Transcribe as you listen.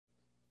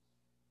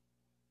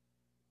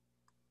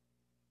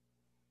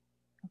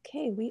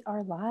Okay, we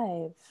are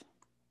live.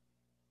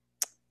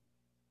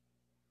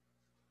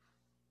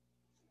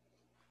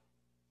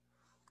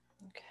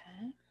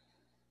 Okay,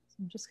 so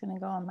I'm just going to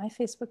go on my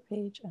Facebook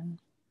page and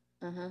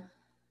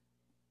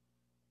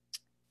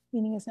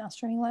meeting is now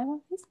streaming live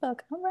on Facebook.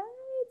 All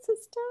right,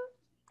 sister.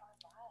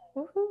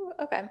 Woohoo.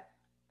 Okay.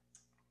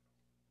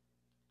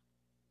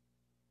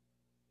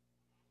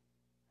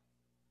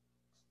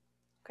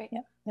 Great.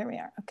 Yeah, there we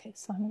are. Okay,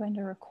 so I'm going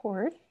to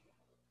record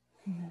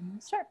and then we'll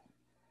start.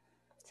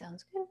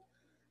 Sounds good.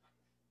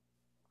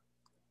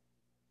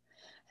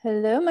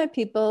 Hello, my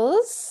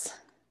peoples.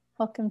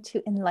 Welcome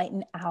to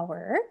InLighten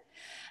Hour.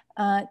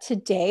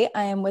 Today,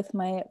 I am with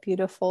my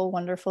beautiful,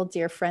 wonderful,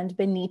 dear friend,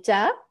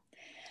 Benita.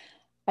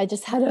 I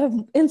just had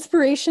an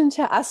inspiration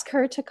to ask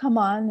her to come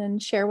on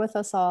and share with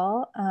us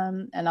all.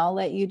 And I'll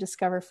let you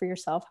discover for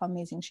yourself how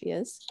amazing she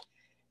is.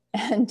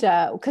 And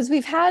because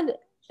we've had,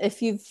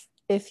 if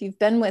you've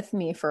been with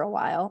me for a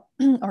while,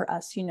 or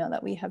us, you know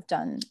that we have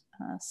done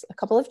a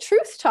couple of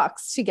truth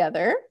talks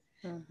together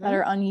that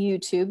are on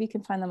YouTube. You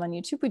can find them on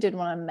YouTube. We did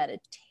one on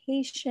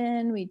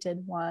meditation. We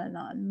did one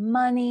on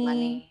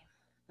money.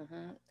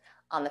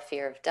 On the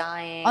fear of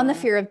dying. On the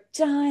fear of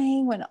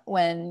dying.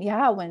 When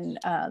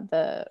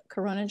the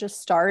corona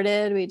just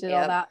started, we did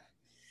all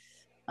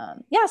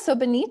that. So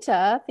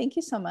Benita, thank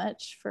you so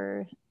much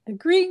for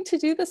agreeing to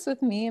do this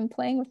with me and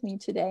playing with me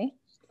today.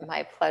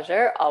 My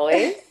pleasure,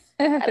 always.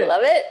 I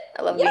love it.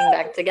 I love being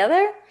back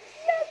together.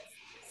 Yes.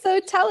 So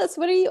tell us,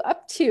 what are you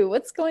up to?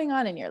 What's going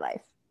on in your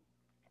life?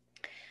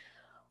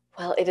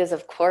 Well, it is,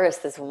 of course,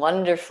 this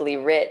wonderfully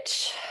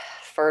rich,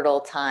 fertile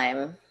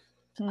time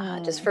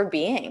just for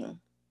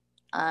being.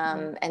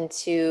 I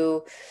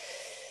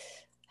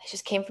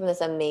just came from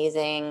this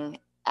amazing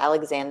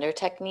Alexander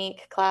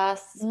technique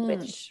class,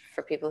 which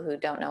for people who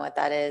don't know what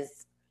that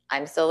is,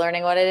 I'm still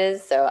learning what it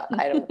is. So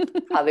I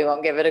probably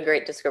won't give it a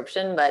great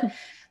description, but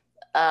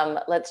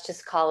let's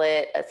just call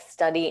it a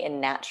study in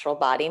natural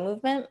body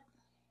movement.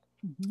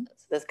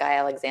 So this guy,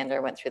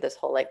 Alexander, went through this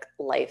whole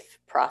life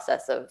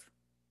process of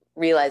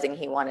realizing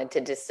he wanted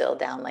to distill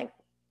down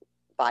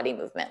body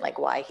movement,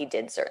 why he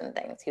did certain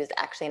things. He was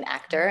actually an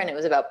actor, and it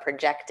was about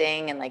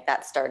projecting, and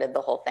that started the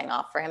whole thing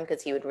off for him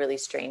because he would really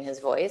strain his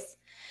voice.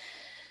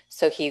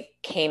 So he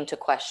came to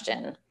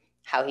question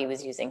how he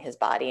was using his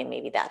body, and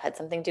maybe that had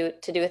something to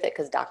do with it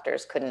because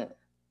doctors couldn't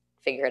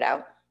figure it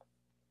out.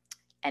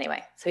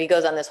 Anyway, so he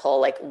goes on this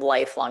whole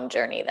lifelong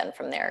journey then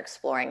from there,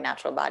 exploring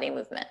natural body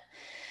movement.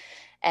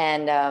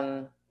 And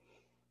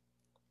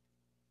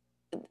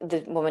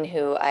the woman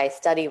who I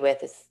study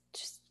with is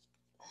just,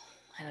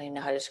 I don't even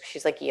know how to,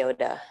 she's like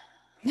Yoda.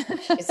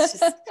 She's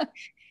just,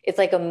 it's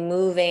like a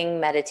moving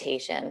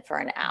meditation for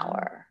an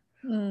hour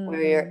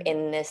where you're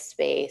in this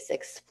space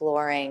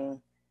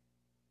exploring.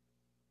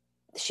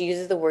 She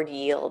uses the word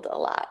yield a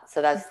lot.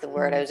 So that's the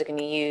word I was going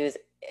to use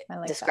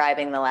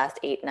describing the last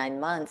 8-9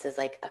 months is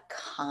a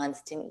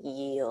constant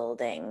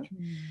yielding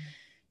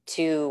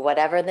to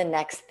whatever the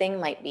next thing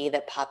might be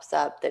that pops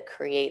up that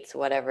creates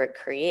whatever it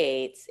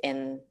creates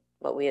in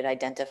what we would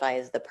identify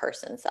as the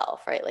person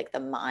self, right? The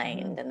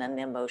mind and then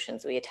the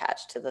emotions we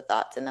attach to the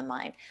thoughts in the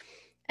mind,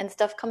 and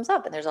stuff comes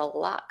up, and there's a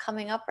lot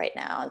coming up right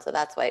now. And so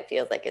that's why it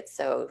feels like it's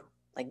so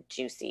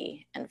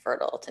juicy and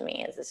fertile to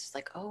me, is it's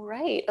just oh,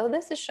 right. Oh,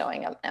 this is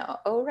showing up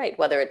now. Oh, right.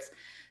 Whether it's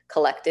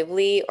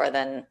collectively or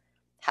then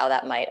how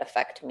that might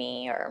affect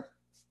me or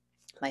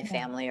my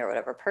family or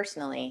whatever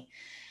personally.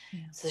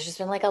 So there's just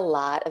been a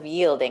lot of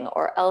yielding,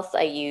 or else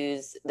I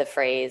use the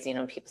phrase,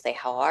 people say,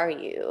 how are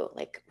you?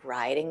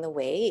 Riding the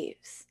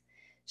waves.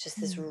 It's just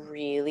this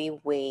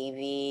really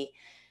wavy.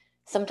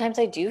 Sometimes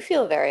I do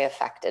feel very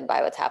affected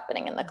by what's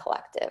happening in the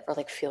collective, or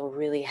feel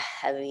really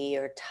heavy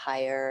or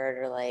tired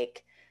or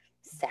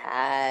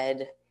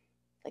sad.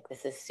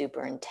 This is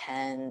super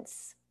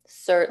intense.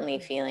 Certainly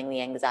feeling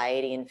the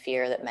anxiety and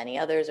fear that many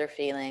others are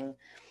feeling.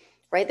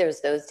 Right?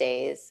 There's those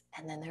days.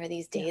 And then there are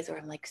these days where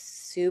I'm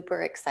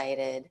super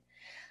excited.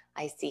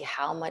 I see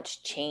how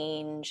much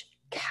change,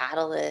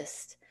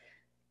 catalyst,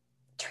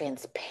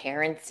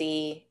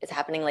 transparency is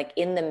happening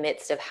in the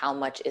midst of how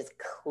much is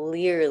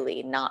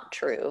clearly not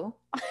true.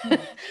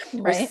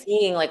 We're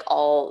seeing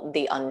all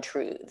the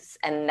untruths,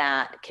 and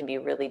that can be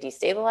really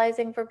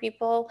destabilizing for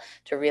people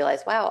to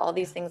realize, wow, all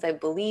these things I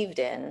believed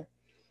in,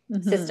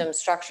 systems,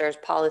 structures,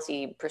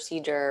 policy,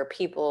 procedure,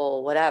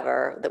 people,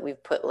 whatever, that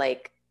we've put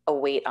a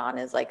weight on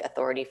as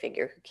authority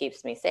figure who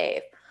keeps me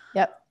safe.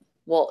 Yep.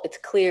 Well, it's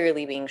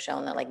clearly being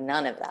shown that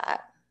none of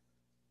that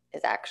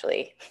is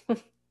actually,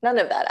 none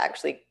of that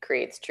actually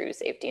creates true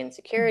safety and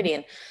security.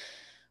 And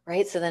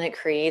right. So then it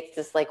creates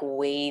this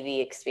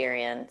wavy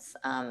experience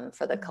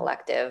for the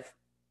collective.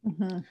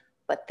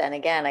 But then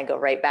again, I go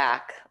right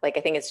back. I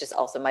think it's just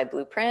also my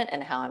blueprint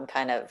and how I'm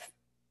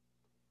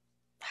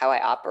how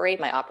I operate.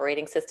 My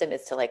operating system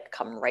is to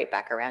come right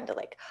back around to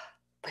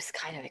it's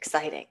kind of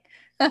exciting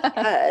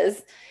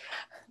because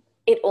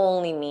it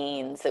only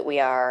means that we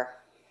are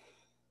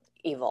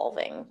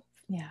evolving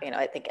Yeah.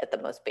 I think at the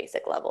most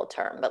basic level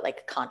term, but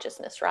like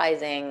consciousness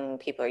rising,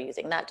 people are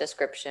using that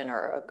description,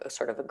 or a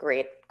sort of a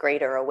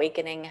greater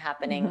awakening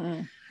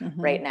happening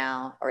right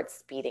now, or it's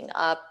speeding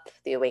up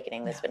the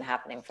awakening that's been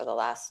happening for the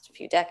last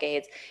few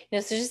decades.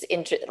 So just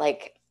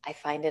like I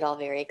find it all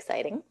very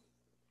exciting.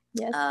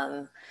 Yes.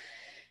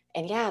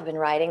 And yeah, I've been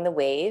riding the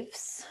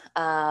waves.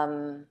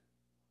 I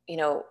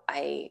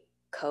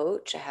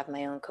coach. I have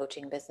my own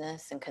coaching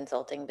business and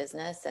consulting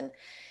business, and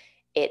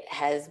it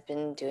has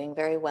been doing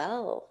very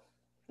well,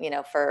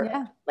 for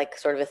like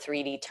sort of a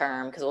 3D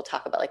term, because we'll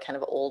talk about like kind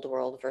of old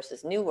world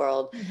versus new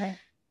world, Right.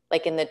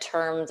 like in the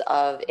terms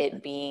of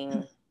it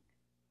being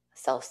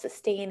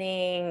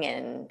self-sustaining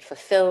and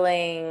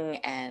fulfilling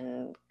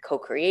and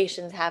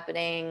co-creations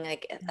happening.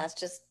 Like that's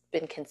just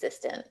been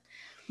consistent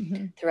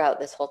throughout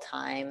this whole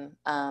time.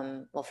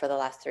 Well, for the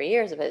last 3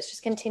 years, but it's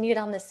just continued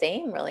on the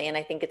same, really. And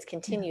I think it's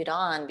continued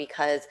on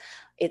because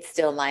it's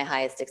still my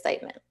highest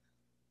excitement.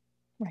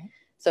 Right.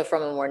 So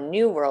from a more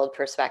new world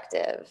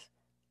perspective,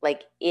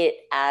 like it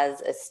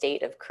as a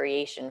state of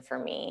creation for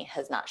me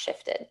has not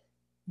shifted.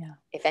 Yeah.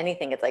 If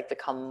anything, it's like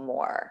become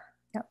more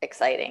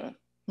exciting.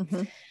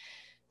 Mm-hmm.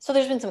 So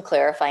there's been some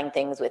clarifying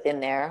things within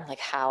there, like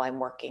how I'm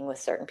working with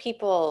certain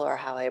people or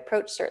how I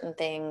approach certain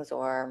things,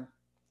 or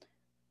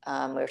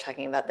we were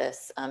talking about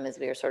this as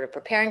we were sort of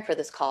preparing for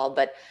this call,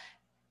 but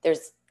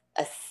there's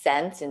a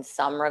sense in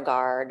some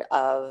regard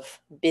of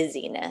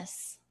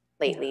busyness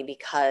lately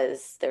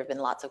because there have been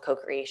lots of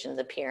co-creations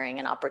appearing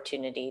and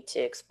opportunity to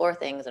explore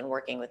things and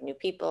working with new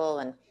people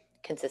and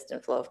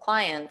consistent flow of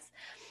clients.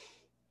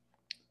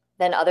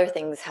 Then other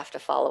things have to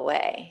fall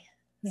away.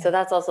 So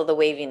that's also the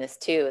waviness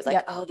too, is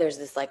like, oh, there's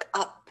this like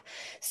up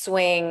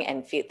swing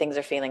and things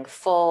are feeling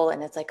full.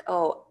 And it's like,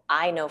 oh,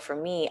 I know for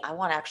me, I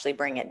want to actually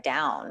bring it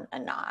down a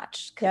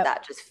notch, because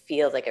that just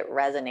feels like it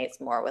resonates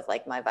more with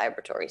like my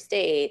vibratory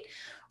state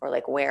or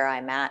like where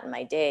I'm at in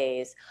my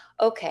days.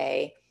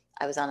 Okay.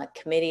 I was on a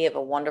committee of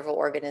a wonderful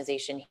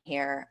organization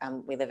here.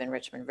 We live in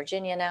Richmond,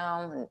 Virginia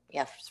now. And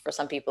yeah, for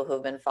some people who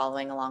have been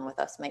following along with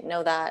us might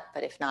know that,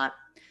 but if not,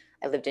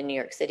 I lived in New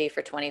York City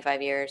for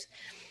 25 years.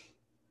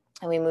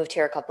 And we moved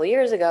here a couple of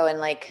years ago, and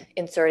like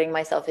inserting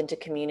myself into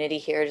community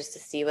here just to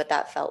see what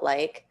that felt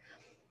like.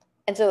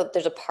 And so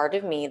there's a part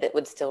of me that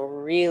would still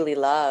really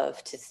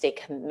love to stay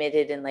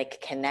committed and like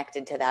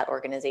connected to that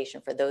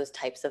organization for those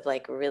types of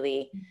like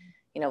really,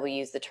 we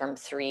use the term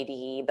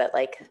 3D, but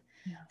like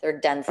their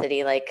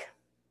density, like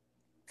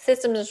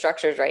systems and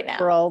structures right now.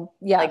 World.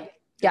 Like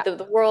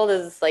the world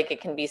is like, it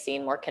can be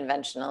seen more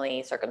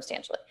conventionally,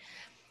 circumstantially.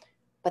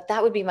 But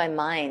that would be my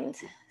mind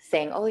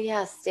saying, oh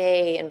yeah,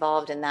 stay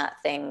involved in that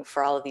thing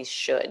for all of these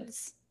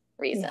shoulds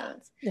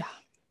reasons. Yeah.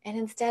 And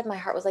instead my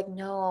heart was like,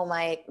 no,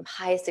 my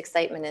highest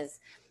excitement is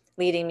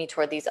leading me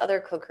toward these other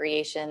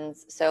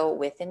co-creations. So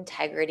with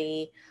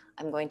integrity,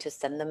 I'm going to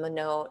send them a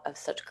note of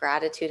such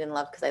gratitude and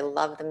love, because I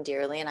love them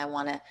dearly. And I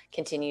want to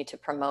continue to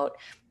promote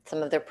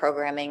some of their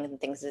programming and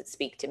things that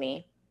speak to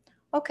me.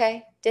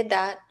 Okay, did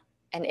that.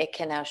 And it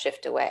can now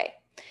shift away.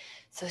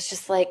 So it's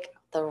just like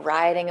the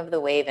riding of the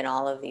wave in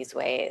all of these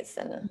ways.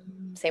 And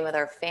same with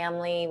our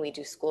family. We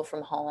do school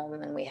from home,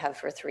 and we have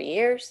for 3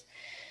 years.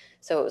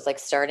 So it was like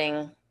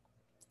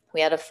we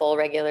had a full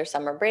regular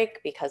summer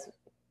break because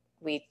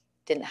we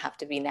didn't have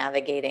to be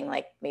navigating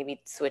like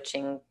maybe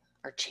switching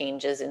or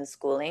changes in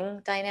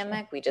schooling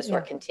dynamic. We just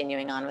were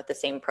continuing on with the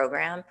same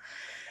program.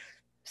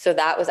 So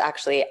that was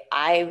actually,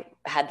 I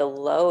had the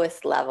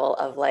lowest level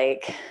of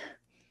like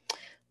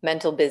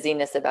mental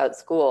busyness about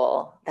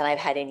school than I've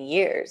had in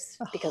years,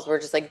 because we're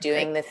just like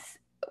doing this.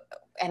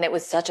 And it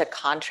was such a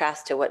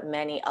contrast to what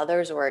many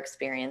others were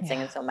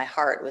experiencing. And so my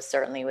heart was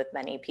certainly with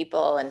many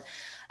people, and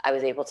I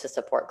was able to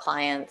support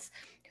clients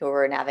who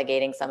were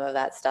navigating some of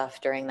that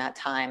stuff during that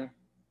time.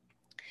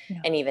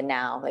 And even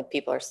now, like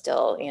people are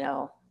still,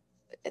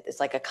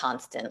 it's like a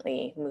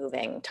constantly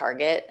moving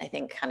target. I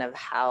think kind of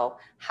how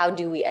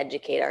do we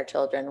educate our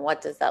children?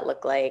 What does that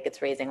look like?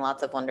 It's raising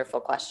lots of wonderful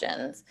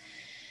questions.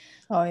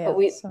 Oh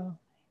yeah.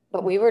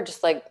 But we were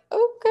just like,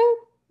 okay,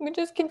 we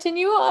just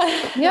continue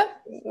on.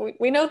 Yep.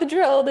 We know the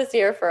drill this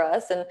year for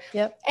us. And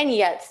and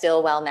yet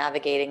still while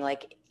navigating,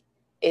 like,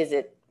 is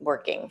it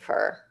working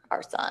for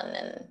our son?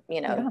 And,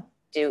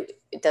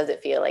 does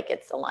it feel like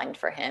it's aligned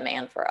for him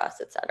and for us,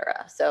 et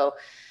cetera? So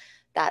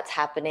that's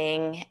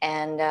happening.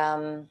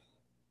 And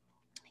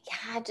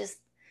just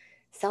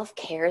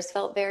self-care has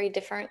felt very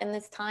different in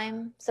this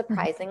time.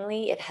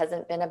 Surprisingly, it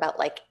hasn't been about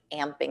like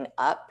amping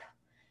up,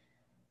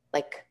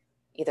 like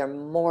either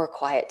more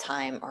quiet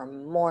time or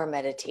more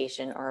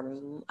meditation, or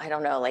I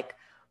don't know, like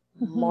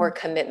more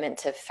commitment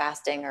to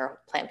fasting or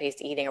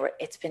plant-based eating. Or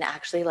it's been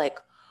actually like,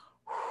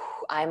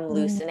 I'm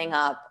loosening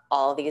up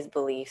all these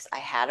beliefs I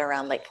had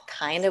around like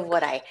kind of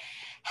what I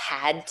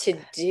had to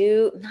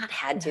do. Not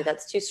had to,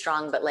 that's too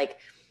strong, but like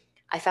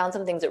I found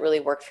some things that really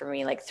worked for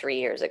me like 3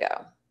 years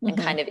ago and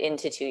kind of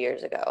into 2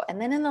 years ago. And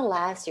then in the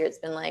last year, it's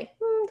been like,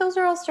 those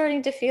are all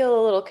starting to feel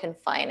a little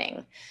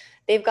confining.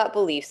 They've got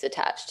beliefs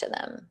attached to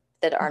them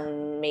that are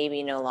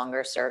maybe no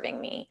longer serving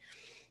me.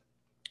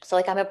 So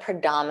like I'm a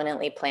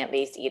predominantly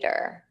plant-based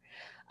eater.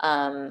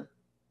 And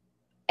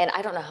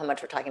I don't know how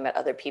much we're talking about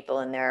other people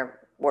and their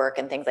work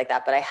and things like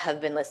that, but I have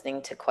been listening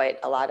to quite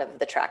a lot of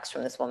the tracks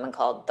from this woman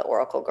called the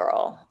Oracle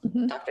Girl,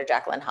 Dr.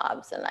 Jacqueline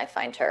Hobbs. And I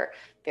find her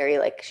very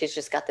like, she's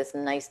just got this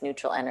nice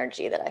neutral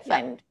energy that I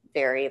find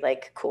very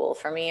like cool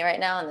for me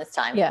right now in this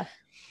time. Yeah.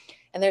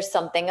 And there's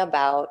something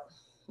about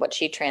what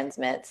she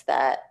transmits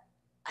that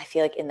I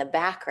feel like in the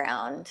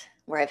background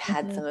where I've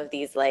had some of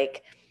these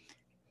like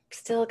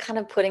still kind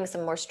of putting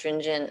some more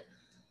stringent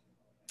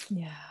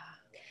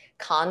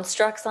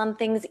constructs on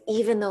things,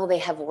 even though they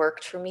have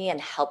worked for me and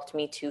helped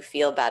me to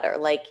feel better,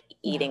 like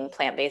eating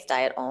plant-based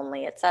diet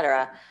only,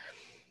 etc.,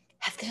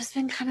 have just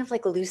been kind of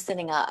like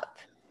loosening up.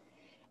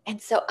 And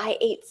so I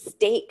ate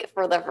steak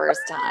for the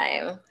first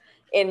time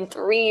in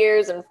 3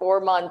 years and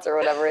 4 months or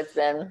whatever it's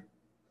been.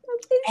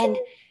 And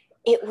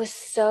it was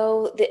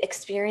so, the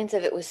experience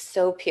of it was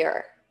so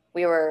pure.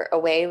 We were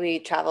away. We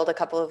traveled a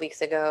couple of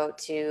weeks ago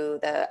to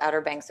the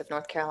Outer Banks of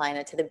North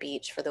Carolina to the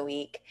beach for the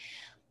week.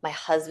 My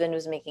husband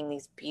was making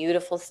these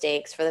beautiful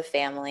steaks for the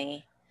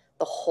family.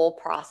 The whole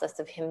process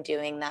of him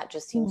doing that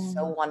just seemed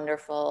so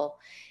wonderful.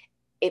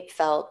 It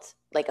felt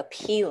like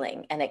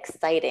appealing and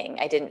exciting.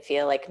 I didn't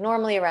feel like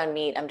normally around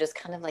meat, I'm just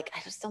kind of like,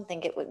 I just don't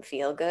think it would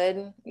feel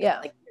good. Yeah.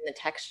 Like in the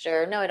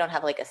texture. No, I don't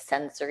have like a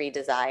sensory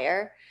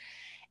desire.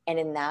 And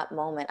in that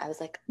moment, I was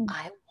like,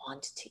 I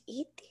want to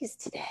eat these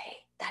today.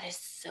 That is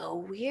so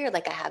weird.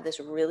 Like I have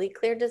this really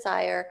clear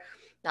desire,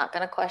 not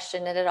going to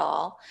question it at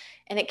all.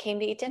 And it came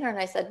to eat dinner and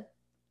I said,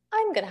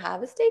 I'm going to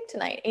have a steak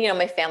tonight. And, you know,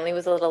 my family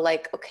was a little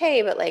like,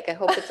 okay, but like, I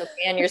hope it's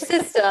okay in your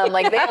system.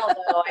 Like they all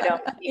know I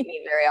don't eat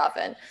meat very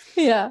often.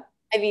 Yeah.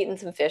 I've eaten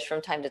some fish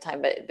from time to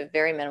time, but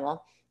very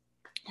minimal.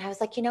 And I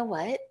was like, you know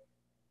what?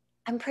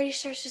 I'm pretty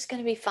sure it's just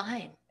going to be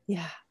fine.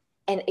 Yeah.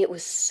 And it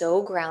was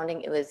so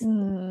grounding. It was,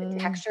 the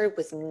texture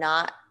was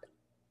not,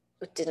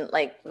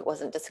 it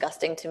wasn't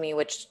disgusting to me,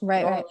 which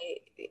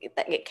normally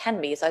it can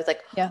be. So I was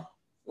like,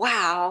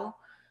 wow,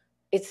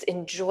 it's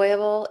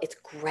enjoyable. It's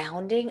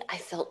grounding. I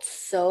felt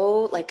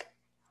so like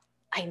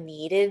I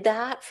needed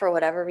that for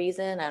whatever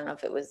reason. I don't know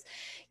if it was,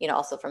 you know,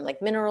 also from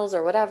like minerals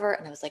or whatever.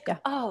 And I was like,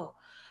 oh,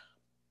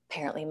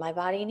 apparently my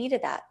body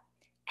needed that.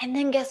 And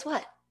then guess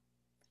what?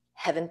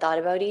 Haven't thought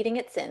about eating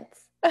it since.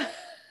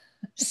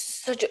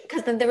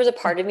 Because then there was a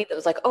part of me that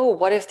was like, oh,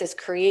 what if this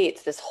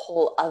creates this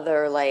whole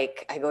other,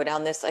 like, I go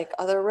down this like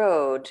other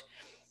road?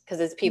 Because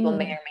as people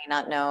may or may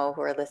not know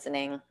who are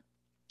listening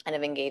and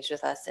have engaged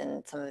with us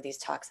in some of these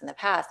talks in the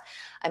past,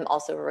 I'm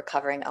also a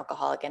recovering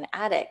alcoholic and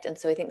addict. And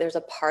so I think there's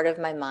a part of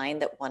my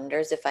mind that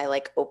wonders if I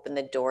like open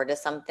the door to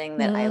something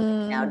that I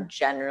like now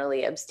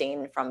generally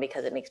abstain from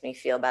because it makes me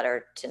feel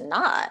better to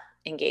not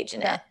engage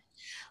in it.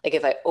 Like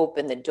if I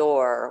open the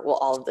door, well,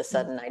 all of a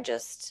sudden I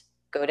just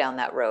go down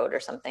that road or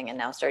something and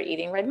now start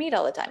eating red meat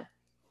all the time.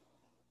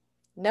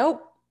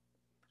 Nope.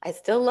 I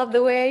still love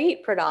the way I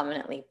eat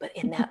predominantly, but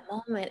in that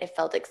moment it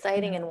felt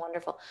exciting and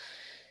wonderful.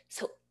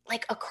 So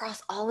like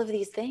across all of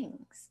these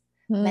things,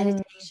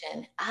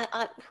 meditation,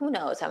 who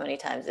knows how many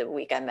times a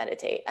week I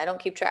meditate? I don't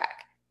keep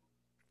track.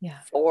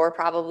 4,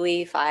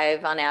 probably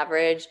 5 on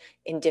average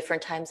in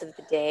different times of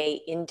the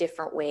day, in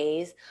different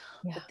ways.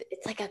 But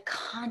it's like a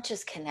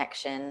conscious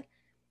connection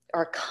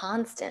or a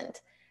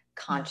constant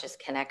conscious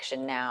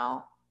connection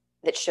now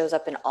that shows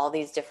up in all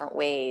these different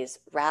ways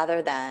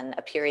rather than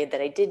a period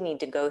that I did need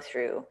to go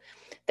through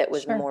that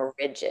was more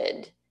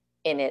rigid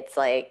in its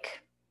like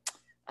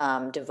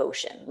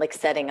devotion, like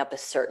setting up a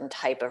certain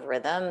type of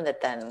rhythm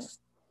that then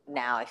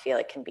now I feel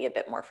it can be a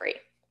bit more free.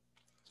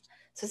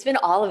 So it's been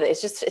all of it.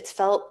 It's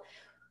felt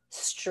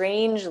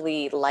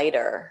strangely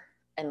lighter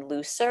and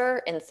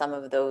looser in some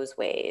of those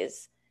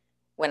ways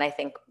when I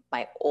think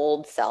my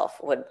old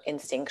self would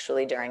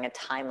instinctually during a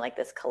time like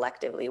this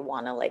collectively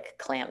want to like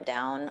clamp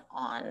down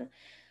on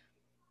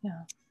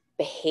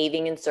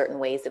behaving in certain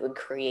ways that would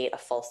create a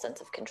false sense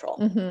of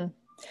control.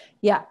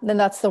 Yeah. Then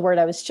that's the word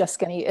I was just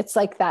going to use. It's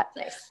like that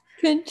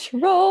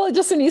control.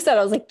 Just when you said,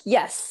 I was like,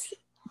 yes,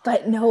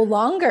 but no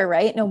longer,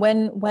 right? No,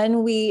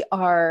 when we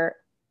are,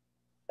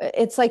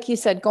 it's like you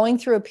said, going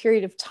through a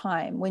period of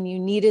time when you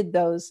needed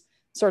that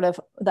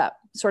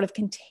sort of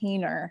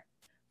container.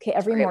 Okay.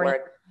 Every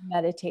morning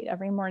meditate.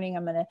 Every morning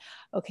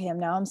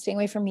I'm staying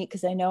away from meat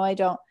because I know I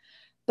don't.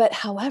 But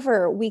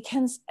however, we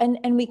can,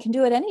 and we can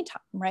do it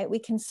anytime, right? We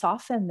can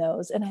soften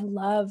those. And I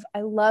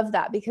love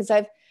that because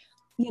I've,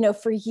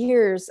 for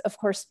years, of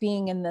course,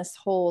 being in this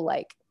whole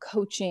like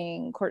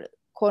coaching, quote,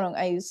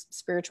 I use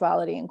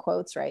spirituality in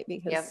quotes, right?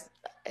 Because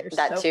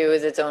that too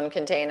is its own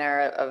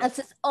container of that's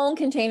its own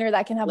container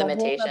that can have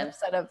limitation. A whole other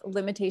set of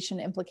limitation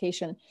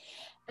implication.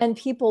 And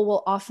people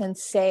will often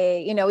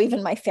say,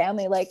 even my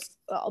family, like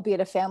I'll be at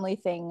a family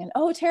thing and,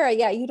 oh, Tara,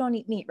 you don't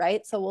eat meat,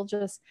 right? So we'll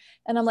just,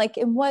 and I'm like,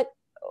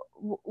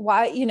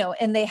 why,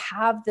 and they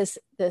have this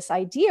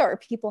idea, or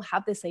people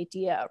have this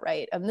idea,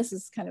 right? And this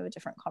is kind of a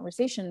different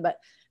conversation, but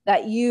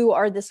that you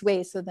are this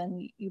way. So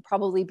then you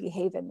probably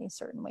behave in these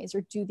certain ways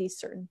or do these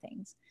certain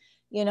things,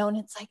 and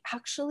it's like,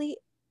 actually,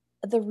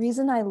 the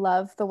reason I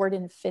love the word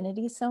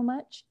infinity so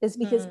much is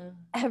because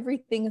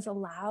everything is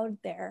allowed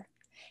there.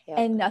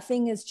 and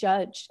nothing is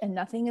judged and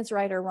nothing is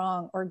right or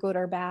wrong or good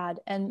or bad.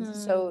 And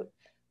so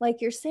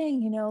like you're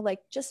saying, you know, like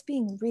just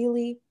being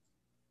really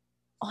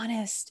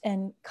honest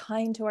and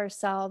kind to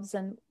ourselves,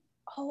 and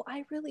oh,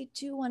 I really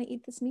do want to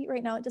eat this meat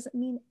right now. It doesn't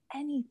mean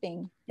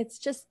anything. It's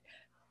just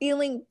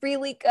feeling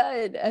really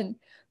good and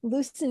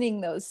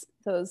loosening those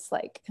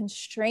like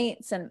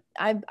constraints. And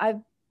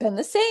I've been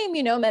the same,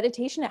 you know,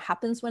 meditation, it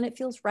happens when it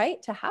feels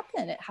right to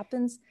happen. It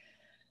happens,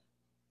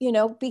 you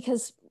know,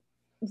 because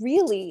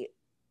really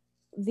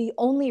the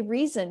only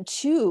reason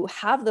to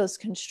have those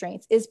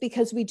constraints is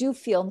because we do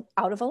feel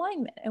out of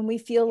alignment and we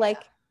feel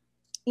like,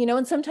 you know,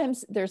 and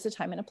sometimes there's a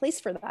time and a place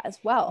for that as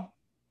well.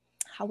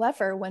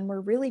 However, when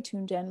we're really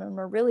tuned in, when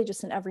we're really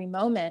just in every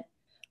moment,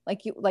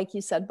 like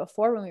you said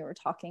before when we were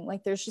talking,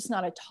 like there's just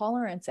not a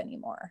tolerance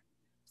anymore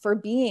for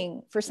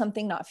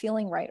something not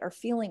feeling right or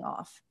feeling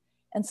off.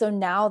 And so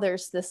now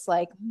there's this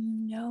like,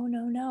 no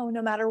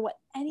matter what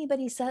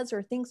anybody says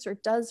or thinks or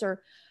does,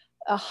 or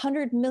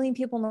 100 million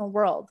people in the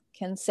world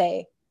can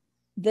say,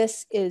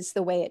 this is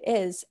the way it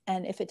is.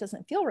 And if it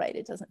doesn't feel right,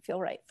 it doesn't feel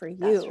right for you.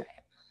 That's right.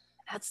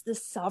 That's the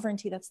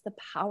sovereignty. That's the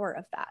power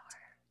of that.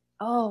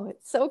 Oh,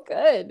 it's so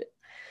good.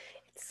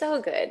 It's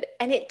so good.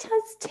 And it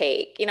does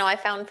take, you know, I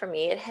found for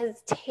me, it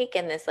has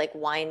taken this like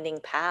winding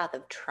path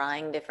of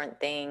trying different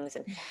things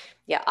and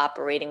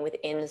operating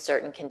within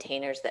certain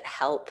containers that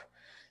help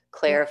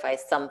clarify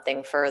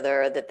something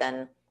further that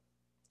then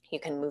you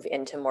can move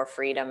into more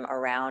freedom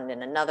around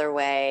in another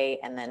way.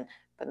 And then,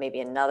 but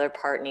maybe another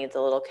part needs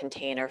a little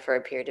container for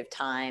a period of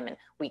time. And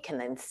we can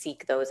then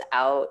seek those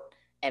out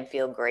and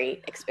feel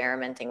great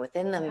experimenting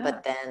within them.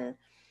 But then,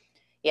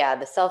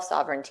 the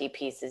self-sovereignty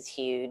piece is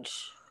huge.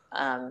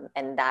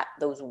 And that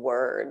those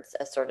words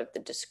as sort of the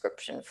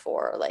description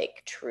for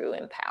like true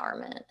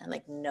empowerment and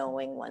like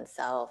knowing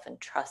oneself and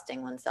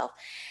trusting oneself,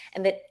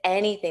 and that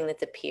anything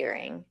that's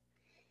appearing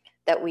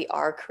that we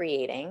are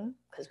creating,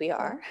 because we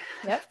are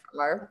from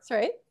our that's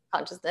right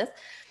consciousness,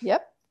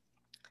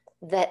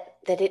 that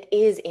it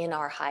is in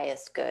our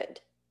highest good.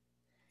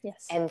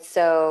 And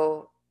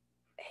so,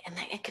 and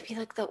it could be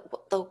like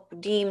the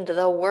deemed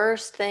the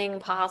worst thing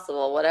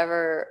possible,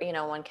 whatever, you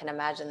know, one can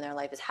imagine their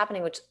life is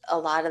happening, which a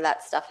lot of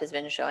that stuff has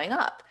been showing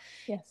up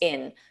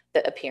in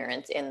the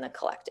appearance in the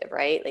collective,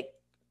 right? Like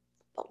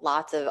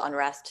lots of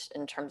unrest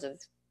in terms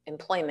of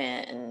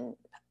employment and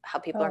how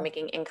people are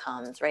making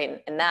incomes,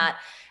 right? And that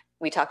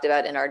we talked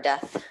about in our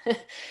death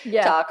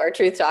talk, our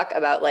truth talk,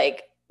 about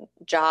like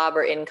job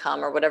or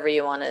income or whatever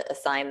you want to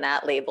assign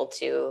that label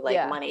to,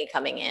 like money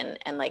coming in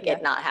and like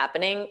it not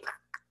happening,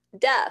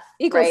 death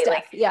equals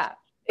death. Like,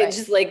 it's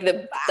just like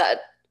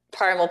that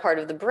primal part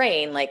of the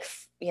brain, like,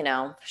 you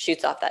know,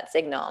 shoots off that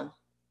signal.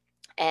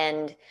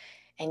 And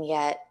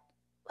yet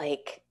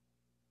like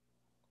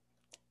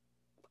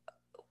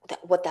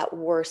what that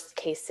worst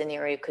case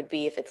scenario could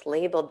be, if it's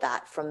labeled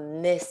that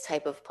from this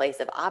type of place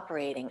of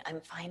operating,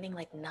 I'm finding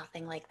like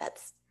nothing like that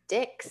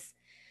sticks.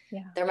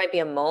 There might be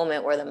a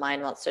moment where the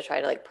mind wants to try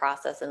to like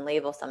process and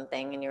label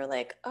something and you're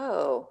like,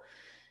 oh,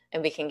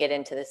 and we can get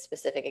into this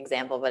specific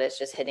example, but it's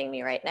just hitting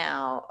me right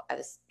now. I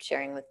was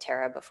sharing with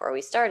Tara before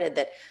we started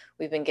that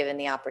we've been given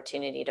the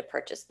opportunity to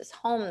purchase this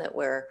home that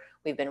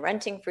we've been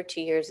renting for 2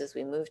 years as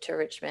we moved to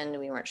Richmond.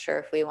 We weren't sure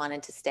if we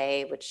wanted to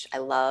stay, which I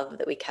love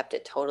that we kept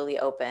it totally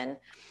open.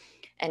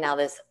 And now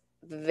this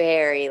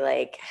very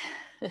like,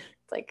 it's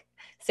like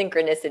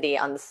synchronicity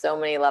on so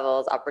many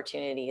levels,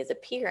 opportunity is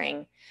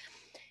appearing.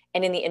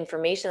 And in the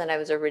information that I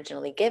was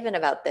originally given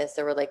about this,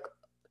 there were like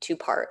 2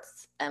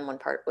 parts, and one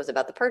part was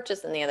about the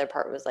purchase and the other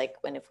part was like,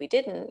 when if we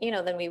didn't, you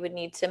know, then we would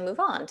need to move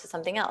on to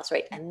something else,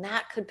 right? And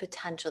that could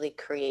potentially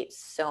create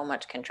so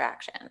much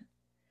contraction.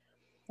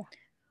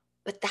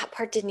 But that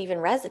part didn't even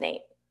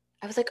resonate.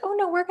 I was like, oh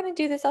no, we're going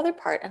to do this other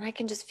part, and I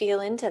can just feel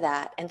into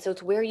that. And so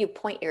it's where you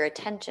point your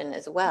attention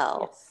as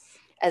well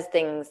as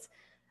things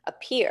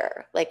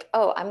appear. Like,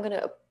 oh, I'm going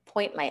to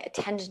point my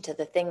attention to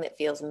the thing that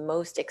feels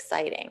most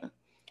exciting.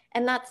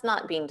 And that's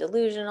not being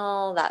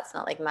delusional. That's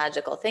not like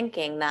magical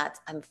thinking. That's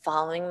I'm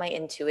following my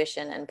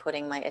intuition and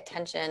putting my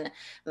attention,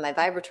 my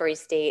vibratory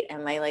state,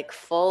 and my like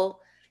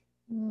full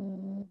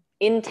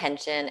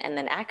intention and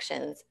then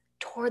actions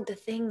toward the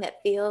thing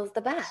that feels the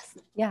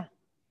best.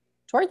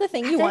 Toward the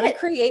thing you want to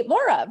create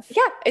more of.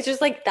 It's just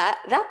like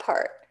that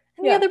part.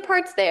 And the other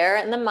part's there,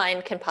 and the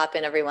mind can pop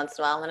in every once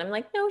in a while. And I'm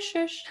like, no,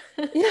 shush.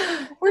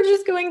 We're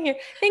just going here.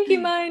 Thank you,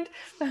 mind.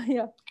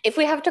 If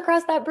we have to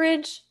cross that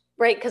bridge,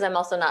 right? Because I'm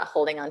also not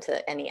holding on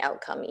to any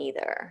outcome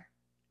either.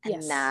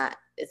 And that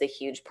is a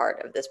huge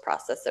part of this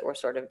process that we're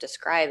sort of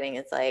describing.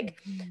 It's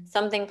like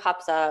something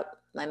pops up,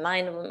 my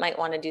mind might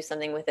want to do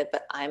something with it,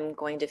 but I'm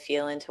going to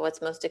feel into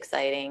what's most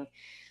exciting,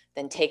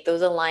 then take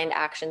those aligned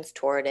actions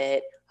toward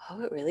it.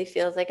 Oh, it really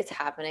feels like it's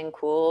happening.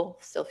 Cool.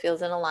 Still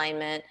feels in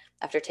alignment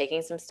after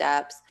taking some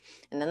steps.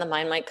 And then the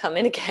mind might come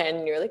in again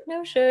and you're like,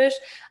 no, shush.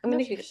 I'm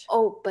going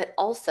to, but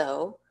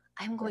also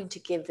I'm going to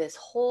give this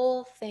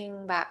whole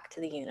thing back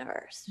to the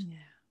universe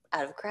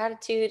out of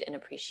gratitude and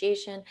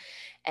appreciation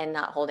and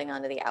not holding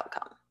on to the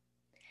outcome.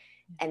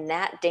 And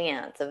that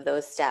dance of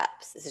those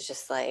steps is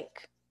just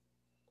like,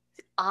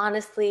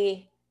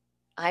 honestly,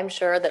 I'm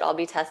sure that I'll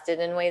be tested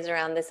in ways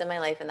around this in my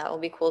life, and that will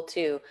be cool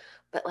too.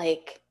 But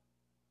like,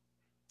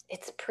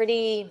 it's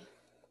pretty,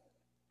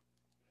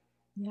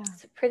 Yeah.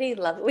 it's a pretty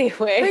lovely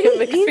way Pretty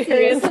of easy, isn't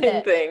experiencing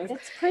it? things.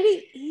 It's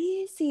pretty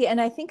easy. And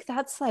I think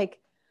that's like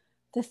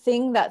the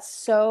thing that's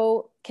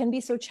so can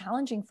be so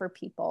challenging for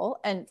people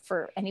and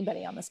for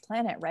anybody on this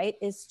planet, right?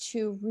 Is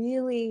to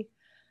really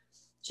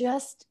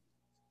just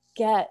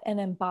get and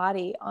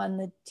embody on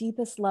the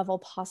deepest level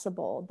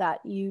possible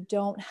that you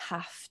don't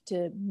have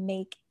to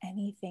make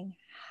anything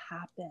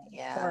happen,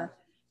 Yeah. or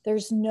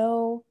there's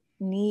no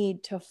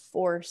need to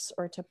force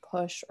or to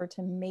push or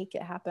to make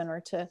it happen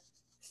or to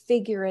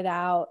figure it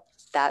out.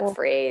 That Or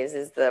phrase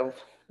is the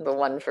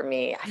one for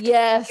me. I have to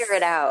yes, figure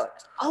it out.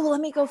 oh,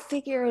 let me go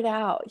figure it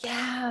out.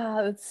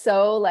 Yeah, it's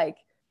so like,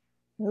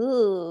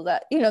 ooh,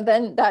 that, you know,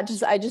 then that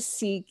just, I just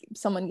see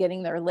someone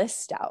getting their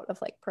list out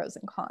of like pros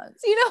and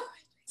cons, you know.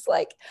 It's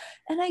like,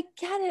 and I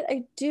get it,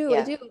 I do,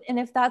 Yeah. and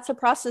if that's a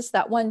process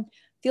that one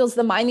feels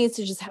the mind needs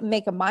to just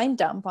make a mind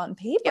dump on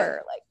Yeah.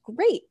 paper, like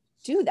great,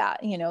 do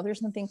that, you know,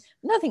 there's nothing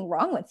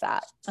wrong with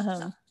that.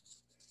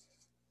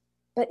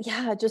 But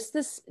yeah, just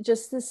this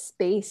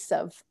space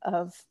of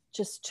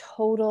just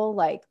total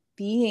like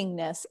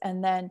beingness.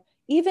 And then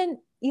even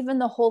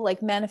the whole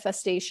like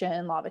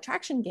manifestation law of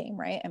attraction game,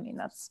 right? I mean,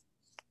 that's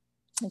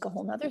like a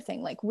whole nother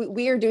thing. Like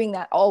we are doing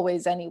that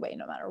always anyway,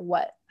 no matter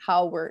what,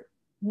 how we're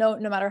no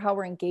matter how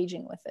we're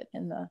engaging with it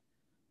in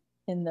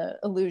the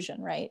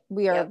illusion, right?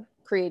 We are Yep.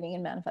 creating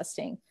and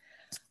manifesting.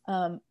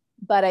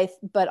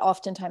 But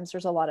oftentimes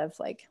there's a lot of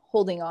like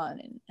holding on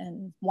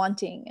and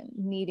wanting and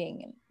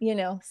needing, and you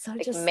know, so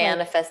Like just like,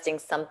 manifesting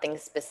something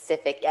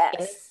specific in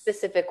a yes,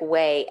 specific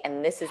way.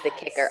 And this is the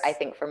kicker, I yes,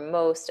 think, for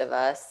most of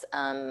us,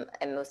 and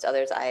most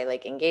others I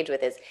like engage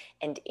with, is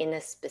and in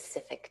a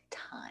specific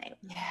time.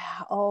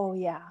 yeah, oh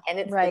yeah, And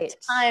it's the right,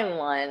 time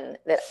one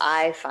that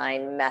I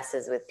find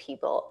messes with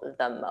people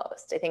the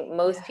most. I think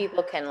most yeah,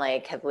 people can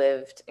like have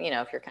lived, you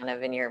know, if you're kind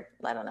of in your,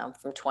 I don't know,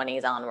 from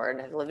 20s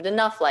onward, have lived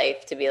enough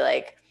life to be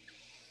like,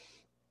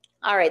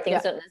 all right, things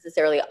yeah, don't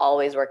necessarily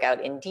always work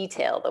out in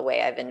detail the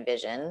way I've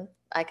envisioned.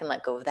 I can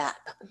let go of that.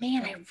 But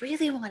man, I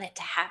really want it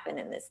to happen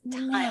in this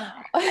time.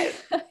 no,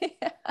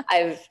 yeah,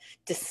 I've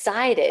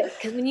decided,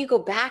 because when you go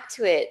back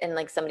to it and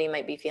like somebody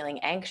might be feeling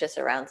anxious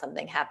around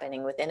something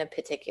happening within a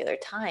particular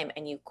time,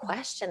 and you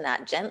question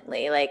that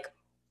gently, like,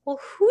 well,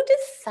 who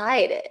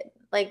decided?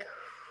 Like,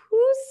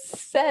 who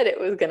said it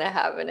was going to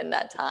happen in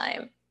that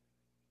time?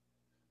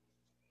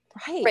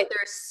 right, Right. There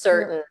are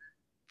certain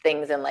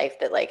things in life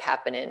that like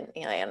happen in,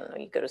 you know, I don't know,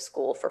 you go to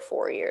school for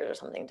 4 years or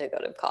something to go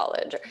to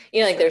college, or,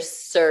 you know, like sure, there's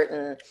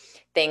certain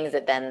things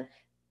that then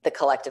the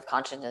collective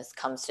consciousness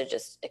comes to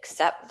just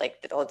accept,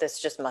 like, oh,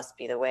 this just must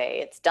be the way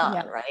it's yeah,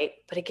 done. Right.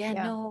 But again,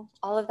 yeah, no,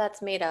 all of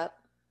that's made up.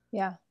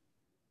 yeah,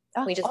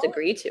 oh, We just all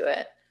agree to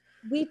it.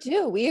 we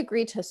do. We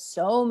agree to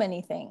so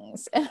many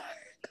things in our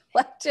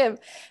collective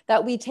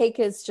that we take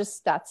as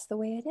just that's the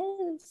way it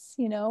is,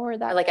 you know, or Or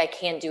that, like, I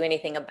can't do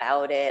anything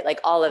about it. Like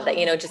all of that,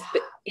 you oh know, yeah, just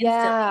instantly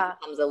yeah,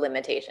 becomes a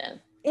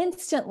limitation.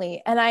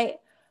 instantly. And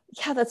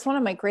yeah, that's one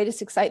of my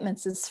greatest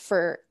excitements is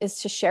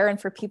to share and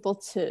for people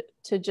to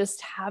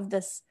just have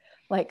this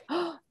like,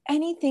 oh,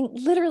 anything,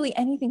 literally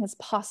anything is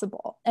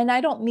possible. And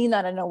I don't mean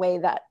that in a way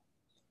that,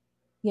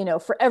 you know,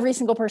 for every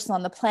single person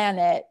on the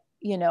planet,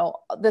 you know,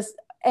 this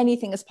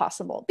anything is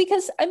possible,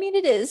 because I mean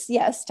it is,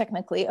 yes,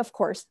 technically, of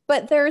course,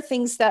 but there are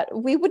things that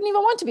we wouldn't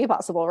even want to be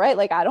possible, right?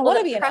 Like I don't Well,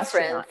 want to the be an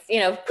preference, astronaut. you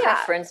know, Yeah,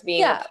 preference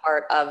being a yeah,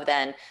 part of,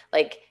 then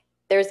like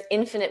there's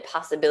infinite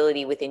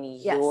possibility within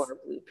yes, your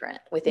blueprint,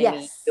 within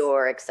yes,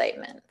 your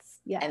excitements.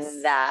 And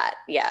yes. that,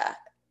 yeah,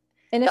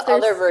 And the if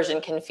other there's,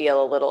 version can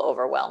feel a little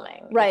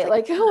overwhelming. It's right,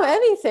 like, like, oh, no.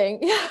 anything,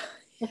 yeah.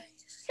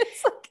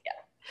 it's like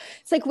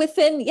it's like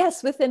within,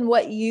 yes, within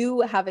what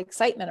you have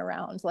excitement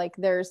around, like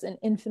there's an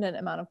infinite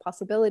amount of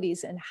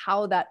possibilities and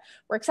how that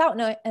works out.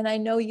 And I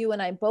know you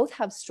and I both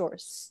have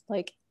stories,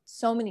 like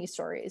so many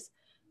stories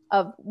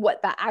of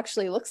what that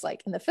actually looks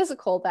like in the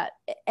physical, that,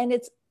 and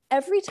it's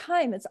every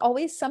time it's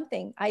always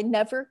something I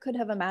never could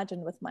have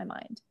imagined with my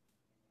mind.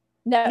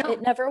 No, No,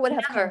 it never would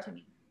have come never. to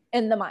me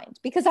in the mind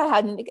because I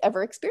hadn't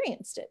ever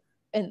experienced it.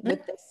 And No.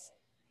 with this,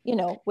 you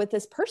know, with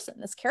this person,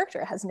 this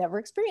character has never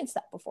experienced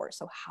that before.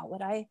 So how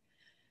would I,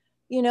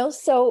 you know?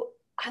 So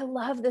I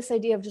love this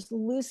idea of just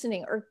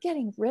loosening or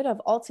getting rid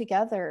of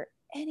altogether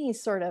any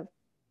sort of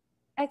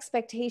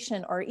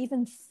expectation or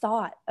even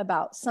thought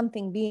about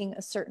something being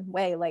a certain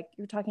way. Like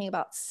you're talking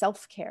about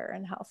self-care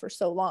and how for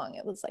so long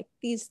it was like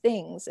these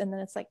things, and then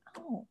it's like,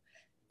 oh,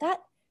 that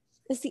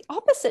is the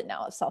opposite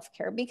now of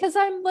self-care because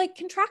I'm like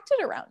contracted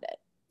around it.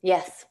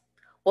 Yes.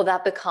 Well,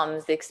 that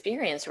becomes the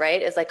experience, right?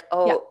 It's like, Yeah,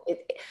 oh,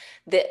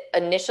 the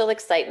initial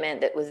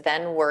excitement that was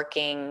then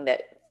working,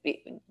 that yeah,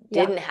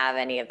 didn't have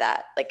any of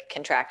that like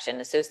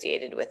contraction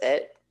associated with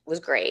it, was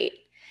great.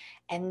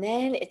 And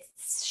then it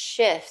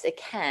shifts. It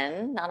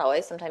can, not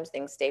always, sometimes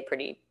things stay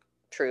pretty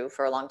true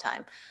for a long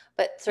time,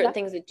 but certain yeah,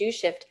 things that do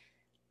shift,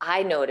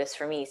 I notice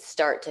for me,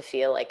 start to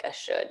feel like a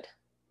should.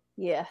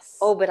 Yes.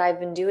 Oh, but I've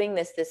been doing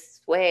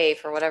this way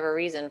for whatever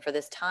reason for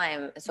this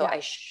time. So Yeah. I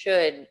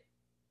should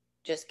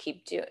just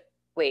keep doing.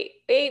 Wait.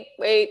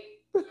 Yeah.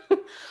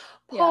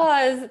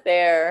 Pause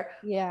there.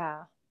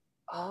 Yeah.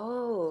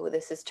 Oh,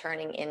 this is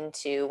turning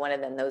into one of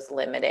them, those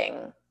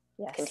limiting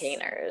Yes.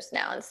 containers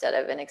now instead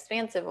of an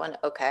expansive one.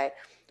 Okay,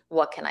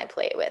 what can I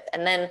play with?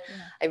 And then Yeah.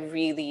 I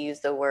really use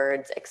the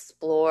words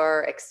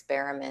explore,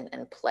 experiment,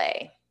 and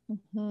play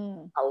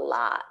Mm-hmm. a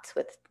lot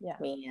with Yeah.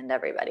 me and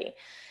everybody.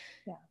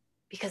 Yeah.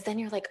 Because then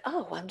you're like,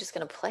 oh, I'm just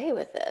going to play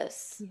with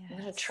this. I'm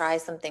going to try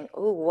Yes. something.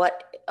 Oh,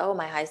 what? Oh,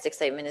 my highest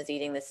excitement is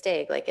eating the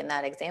steak, like in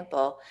that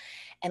example.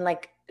 And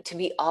like to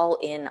be all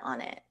in on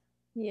it.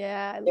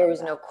 Yeah. I There love was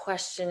that. no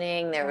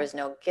questioning. There Yeah. was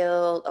no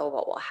guilt. Oh,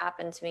 what will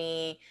happen to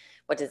me?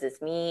 What does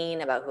this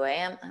mean about who I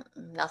am?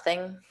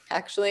 Nothing,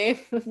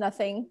 actually.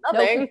 Nothing. No,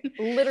 Nothing.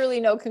 literally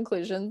no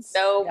conclusions.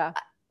 No. Yeah.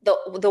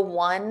 The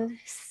one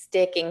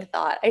sticking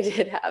thought I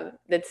did have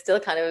that still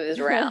kind of is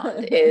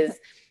around is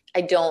I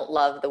don't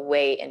love the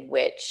way in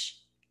which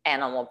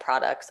animal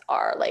products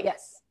are like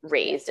Yes.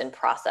 raised Yes. and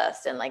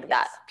processed and like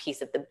that Yes.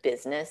 piece of the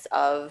business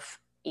of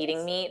eating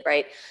Yes. meat,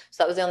 right?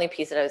 So that was the only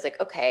piece that I was like,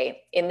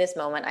 okay, in this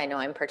moment, I know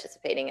I'm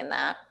participating in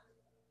that.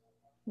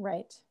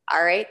 Right.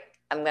 All right,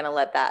 I'm going to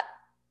let that,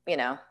 you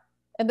know,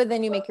 And but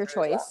then you flow make your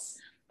through as well. choice.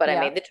 But I Yeah.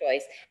 made the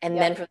choice. And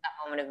Yeah. then from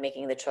that moment of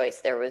making the choice,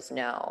 there was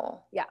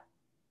no Yeah.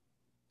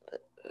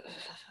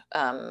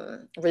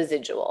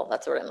 residual.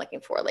 That's what I'm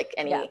looking for. Like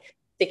Yeah. any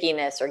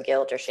stickiness or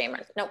guilt or shame.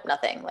 Or, nope,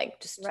 nothing. Like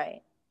just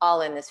Right.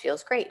 all in, this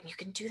feels great. You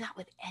can do that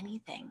with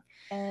anything.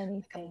 Like, I'm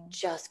Anything.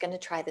 just going to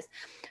try this.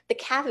 The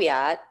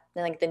caveat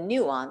and like the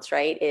nuance,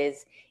 right,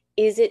 is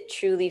it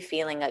truly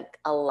feeling like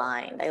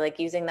aligned? I like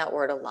using that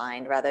word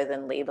aligned rather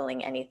than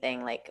labeling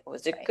anything like,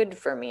 was it Right. good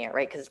for me?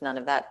 Right. Because none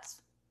of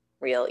that's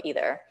real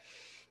either.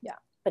 Yeah.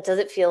 But does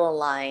it feel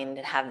aligned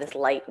and have this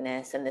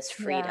lightness and this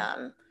Yeah.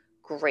 freedom?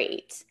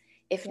 Great.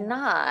 If Yeah.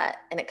 not,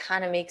 and it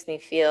kind of makes me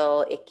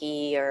feel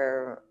icky,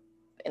 or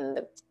in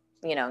the,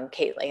 in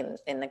case, like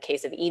in the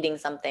case of eating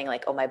something,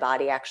 like, oh, my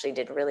body actually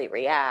did really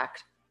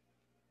react.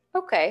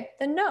 Okay,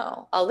 then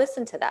no, I'll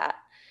listen to that.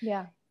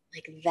 Yeah.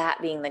 Like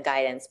that being the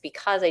guidance,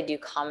 because I do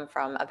come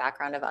from a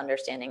background of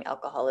understanding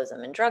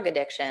alcoholism and drug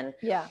addiction,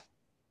 Yeah.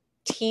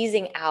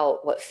 teasing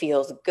out what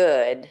feels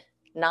good,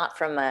 not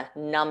from a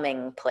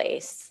numbing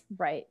place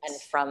Right.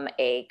 and from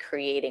a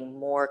creating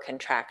more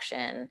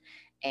contraction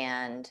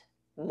and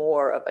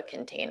more of a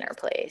container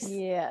place,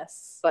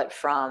 Yes. but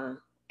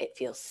from it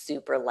feels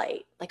super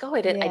light. Like, oh,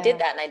 I did Yeah.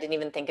 that and I didn't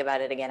even think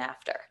about it again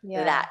after.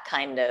 Yeah. That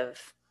kind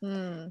of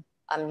Mm.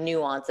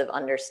 nuance of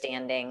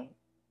understanding.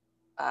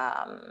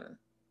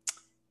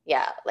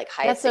 Yeah, like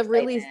That's highest a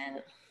really,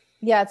 excitement.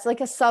 yeah, it's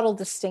like a subtle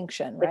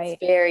distinction, It's right?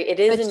 very, it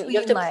isn't, you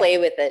have Between to like, play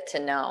with it to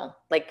know.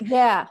 Like,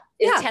 yeah.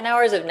 is Yeah. 10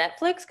 hours of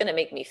Netflix going to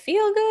make me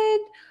feel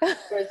good?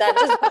 Or is that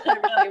just what I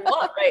really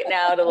want right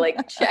now to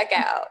like check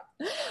out?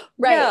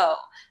 Right. No,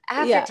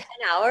 after Yeah. 10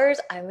 hours,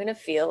 I'm going to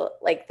feel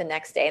like the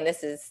next day. And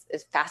this is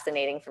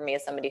fascinating for me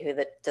as somebody who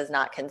that does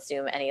not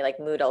consume any like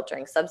mood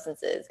altering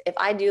substances. If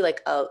I do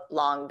like a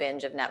long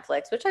binge of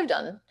Netflix, which I've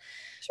done,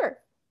 Sure.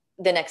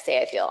 the next day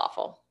I feel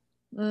awful.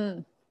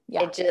 Mm.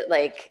 Yeah. It just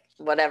like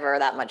whatever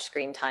that much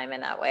screen time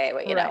in that way,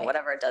 Right.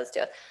 whatever it does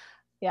to it.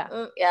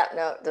 Yeah. Yeah,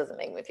 no, it doesn't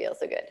make me feel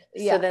so good.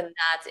 So Yeah. then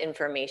that's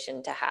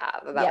information to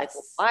have about like,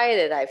 well, Yes. why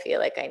did I feel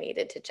like I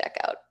needed to check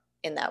out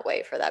in that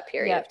way for that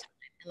period of Yep. time?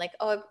 And like,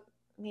 oh,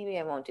 maybe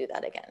I won't do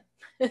that again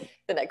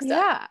the next time.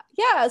 Yeah.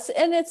 Yes.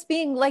 And it's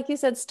being, like you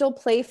said, still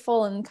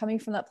playful and coming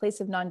from that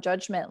place of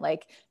non-judgment,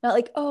 like not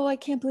like, oh, I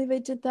can't believe I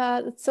did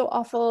that. It's so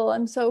awful.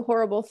 I'm so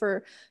horrible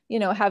for,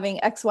 having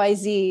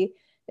XYZ.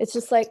 It's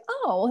just like,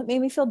 oh, it made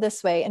me feel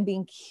this way, and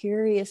being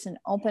curious and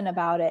open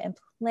about it and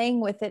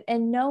playing with it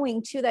and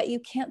knowing too that you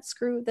can't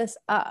screw this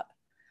up.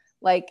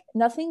 Like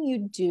nothing you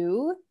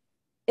do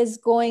is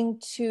going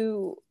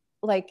to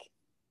like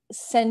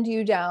send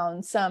you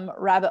down some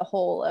rabbit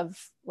hole of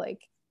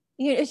like,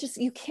 it's just,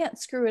 you can't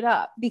screw it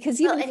up,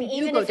 because Well, even if and you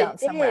do even go if down it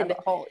some did, rabbit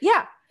hole,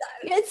 yeah,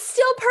 it's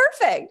still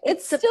perfect.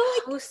 it's It's still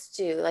like, supposed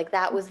to, like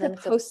that was it's then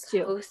supposed to.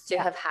 supposed to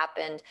Yeah. have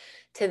happened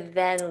to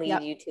then lead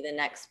Yep. you to the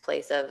next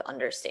place of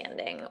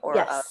understanding or of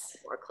Yes.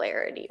 more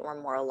clarity or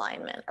more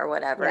alignment or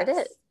whatever it is.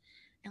 Yes.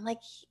 And like,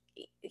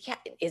 yeah,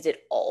 is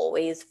it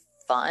always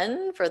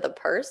fun for the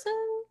person?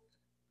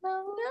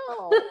 No.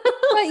 No.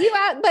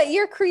 But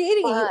you're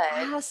creating it. You But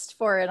asked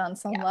for it on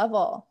some yeah,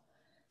 level.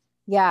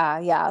 Yeah,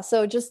 yeah.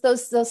 So just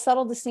those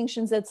subtle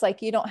distinctions, it's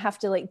like you don't have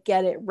to like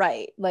get it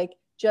right. Like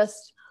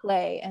just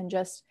play and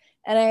just,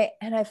 and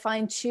I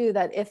find too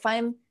that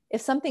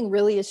if something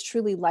really is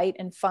truly light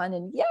and fun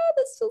and yeah,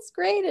 this feels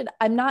great, and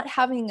I'm not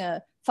having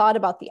a thought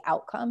about the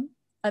outcome.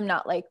 I'm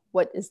not like,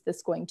 what is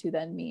this going to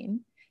then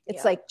mean? It's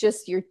yeah. like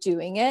just you're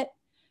doing it,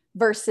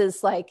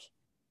 versus like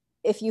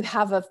if you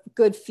have a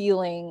good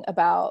feeling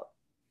about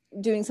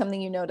doing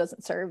something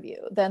doesn't serve you,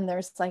 then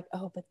there's like,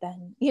 oh, but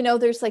then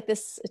there's like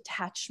this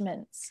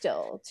attachment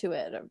still to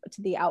it, or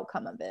to the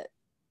outcome of it.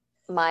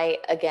 my,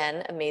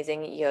 again,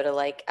 amazing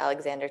Yoda-like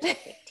Alexander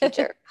technique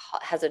teacher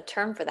has a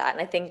term for that.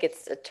 And I think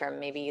it's a term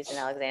maybe used in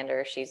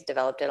Alexander. She's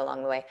developed it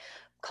along the way,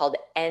 called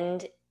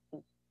end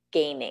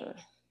gaining.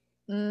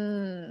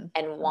 And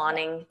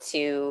wanting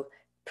to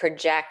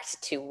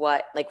project to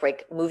what, like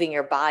moving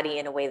your body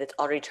in a way that's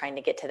already trying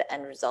to get to the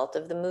end result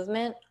of the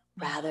movement,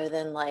 rather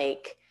than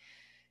like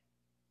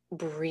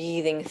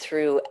breathing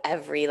through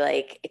every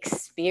like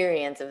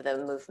experience of the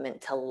movement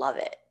to love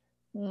it.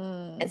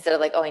 Instead of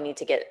like, oh, I need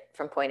to get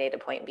from point A to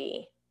point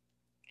B.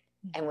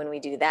 And when we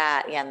do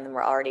that, yeah, and then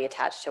we're already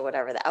attached to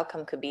whatever the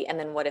outcome could be. And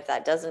then what if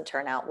that doesn't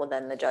turn out? Well,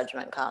 then the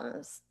judgment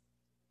comes.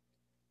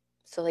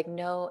 So like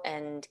no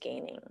end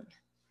gaining.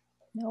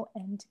 No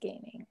end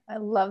gaining. I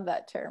love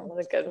that term.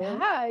 What a good one.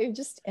 Yeah, you're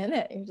just in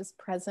it. You're just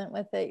present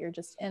with it. You're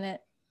just in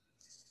it.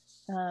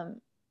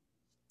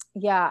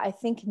 Yeah, I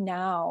think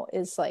now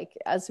is like,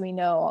 as we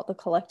know,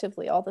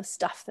 all the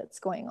stuff that's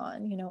going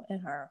on, you know,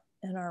 in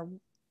our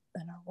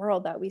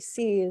world that we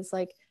see, is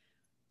like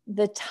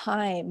the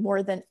time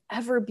more than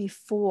ever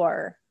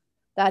before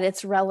that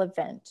it's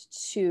relevant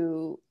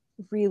to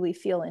really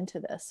feel into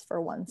this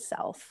for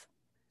oneself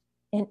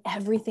in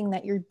everything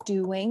that you're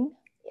doing.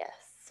 Yes.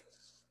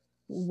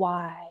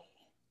 Why?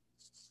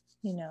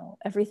 You know,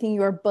 everything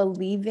you're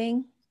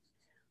believing.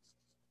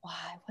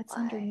 Why? What's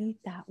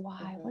underneath that?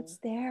 Why? What's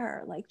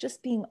there? Like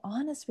just being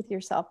honest with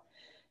yourself,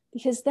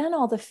 because then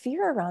all the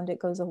fear around it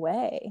goes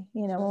away.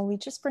 You know, when we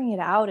just bring it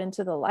out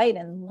into the light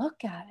and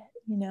look at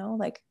it, you know,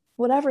 like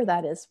whatever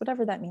that is,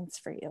 whatever that means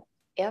for you.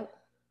 Yep.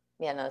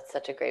 Yeah, no, it's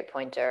such a great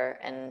pointer.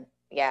 And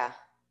yeah,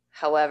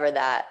 however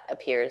that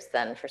appears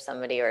then for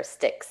somebody or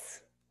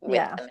sticks with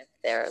them if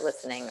they're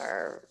listening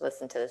or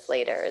listen to this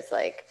later, is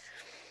like,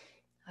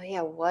 oh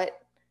yeah,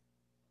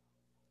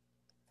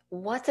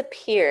 what's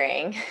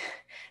appearing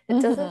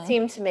that doesn't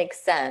seem to make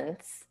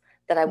sense,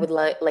 that I would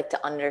like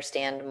to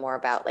understand more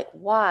about, like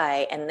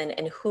why,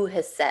 and who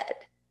has said,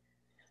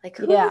 like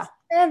who has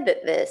said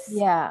that this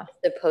is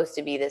supposed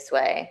to be this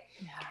way.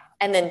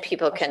 And then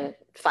people can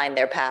find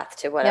their path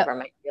to whatever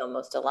might feel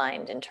most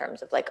aligned in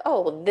terms of like,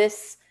 oh, well,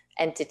 this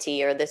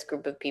entity or this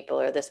group of people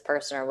or this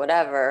person or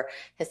whatever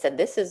has said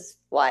this is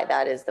why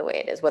that is the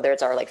way it is, whether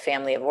it's our like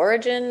family of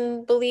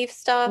origin belief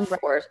stuff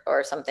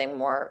or something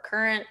more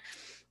current.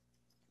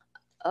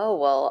 Oh,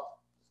 well,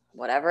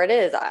 whatever it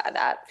is,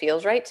 that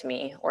feels right to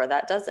me, or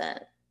that doesn't.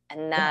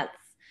 And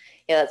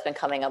that's been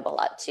coming up a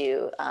lot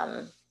too,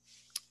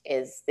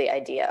 is the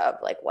idea of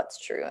like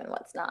what's true and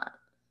what's not.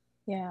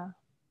 Yeah.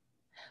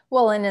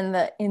 Well, and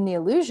in the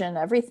illusion,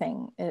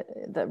 everything,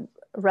 the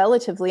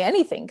relatively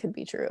anything could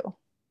be true.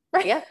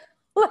 Right. Yeah.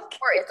 Like,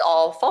 or it's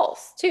all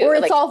false too. Or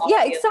it's like, all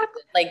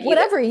exactly. Like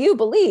whatever you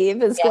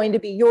believe is going to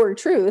be your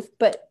truth,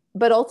 but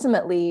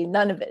ultimately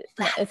none of it.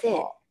 That's it.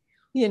 All,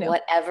 you know,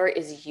 whatever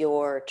is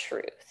your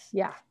truth.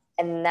 Yeah.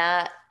 And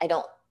that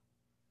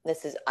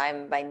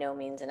I'm by no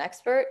means an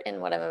expert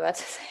in what I'm about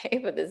to say,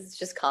 but this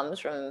just comes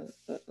from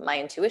my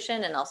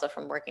intuition and also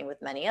from working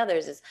with many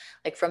others, is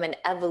like from an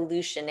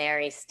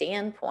evolutionary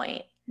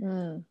standpoint,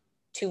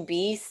 to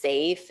be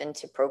safe and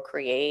to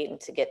procreate and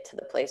to get to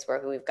the place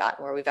where we've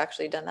gotten, where we've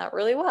actually done that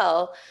really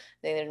well.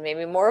 I think there's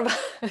maybe more of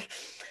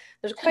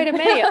there's quite a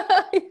many.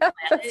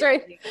 That's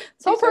right.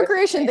 This whole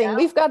procreation thing,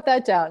 we've got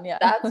that down. Yeah.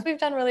 We've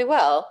done really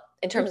well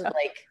in terms of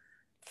like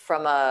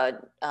from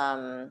a,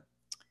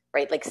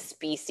 like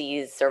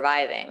species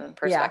surviving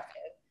perspective.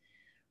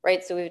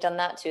 Right. So we've done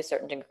that to a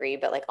certain degree,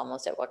 but like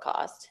almost at what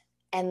cost?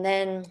 And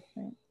then,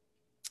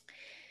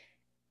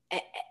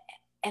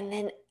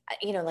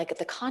 you know, like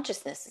the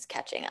consciousness is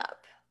catching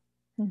up.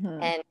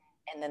 And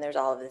then there's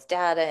all of this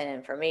data and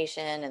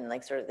information and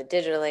like sort of the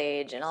digital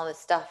age and all this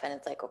stuff. And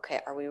it's like, okay,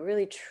 are we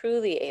really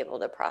truly able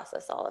to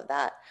process all of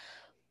that?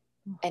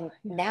 And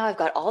now I've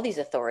got all these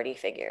authority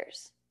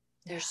figures.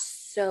 There's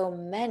so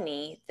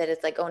many that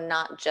it's like, oh,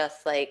 not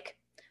just like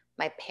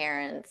my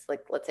parents,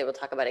 like let's say we'll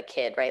talk about a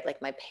kid, right?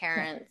 Like my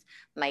parents,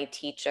 my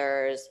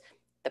teachers,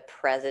 the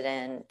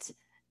president,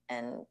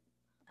 and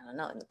I don't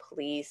know, and the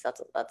police.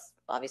 That's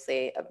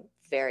obviously a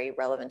very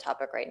relevant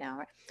topic right now.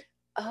 Right?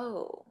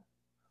 Oh,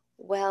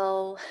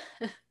 well,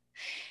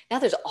 now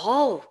there's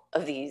all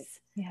of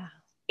these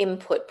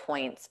input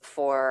points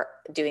for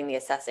doing the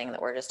assessing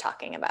that we're just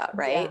talking about,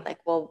 right? Like,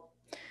 well,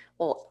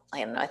 I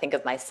don't know, I think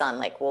of my son,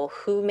 like, well,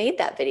 who made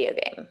that video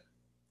game?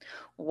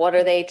 What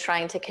are they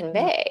trying to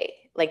convey?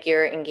 Like,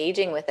 you're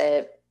engaging with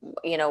it,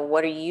 you know,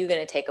 what are you going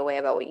to take away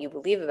about what you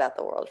believe about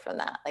the world from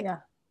that? Like,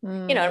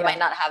 you know, it might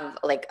not have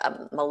like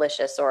a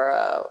malicious or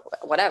a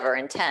whatever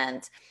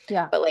intent,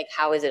 but like,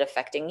 how is it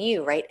affecting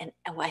you? Right. And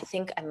I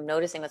think I'm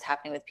noticing what's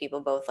happening with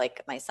people, both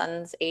like my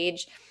son's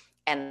age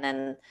and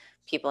then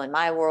people in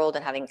my world,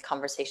 and having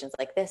conversations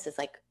like this is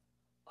like,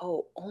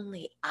 oh,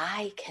 only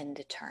I can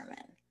determine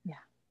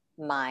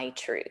my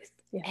truth.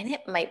 And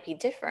it might be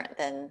different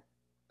than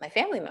my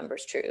family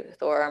member's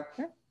truth or,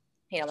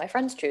 you know, my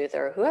friend's truth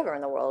or whoever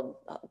in the world,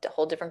 a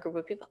whole different group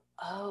of people.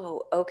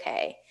 Oh,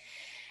 okay.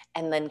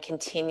 And then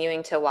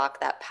continuing to walk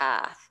that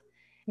path.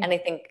 And I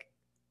think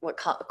a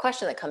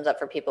question that comes up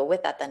for people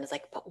with that then is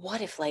like, but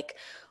what if like,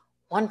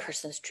 one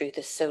person's truth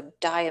is so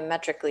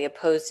diametrically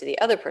opposed to the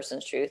other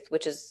person's truth,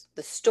 which is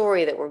the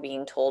story that we're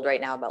being told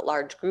right now about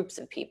large groups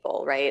of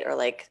people, right? Or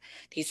like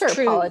these Sure,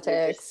 truths are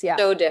politics. just Yeah.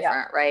 so Yeah.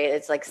 different, right?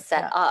 It's like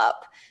set Yeah.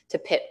 up to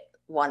pit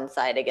one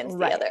side against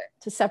the Right. other,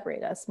 To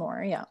separate us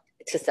more. Yeah.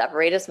 to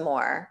separate us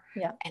more.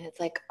 Yeah. And it's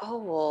like, oh,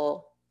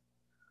 well,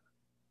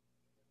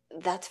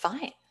 that's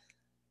fine.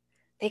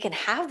 They can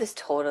have this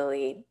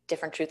totally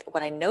different truth.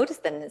 What I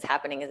noticed then is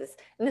happening is this,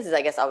 and this is,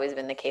 I guess, always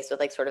been the case with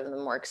like sort of the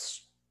more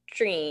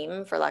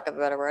extreme, for lack of a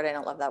better word. I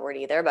don't love that word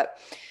either, but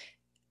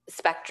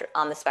spectrum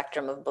on the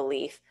spectrum of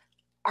belief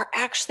are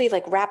actually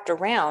like wrapped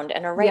around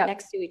and are right Yep.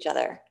 next to each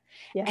other.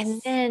 And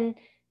Yes. then,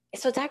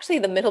 so it's actually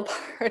the middle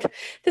part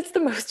that's the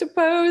most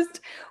opposed,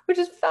 which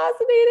is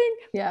fascinating.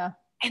 Yeah.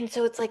 And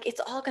so it's like, it's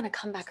all going to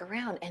come back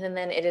around. And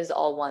then it is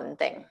all one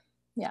thing.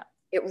 Yeah.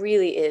 It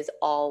really is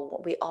all,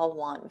 we all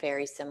want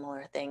very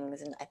similar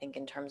things. And I think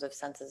in terms of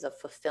senses of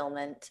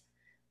fulfillment,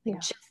 like Yeah.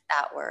 just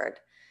that word,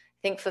 I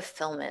think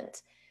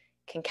fulfillment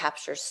can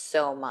capture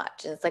so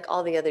much. And it's like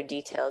all the other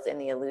details in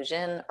the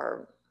illusion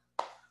are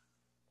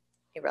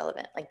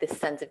irrelevant. Like this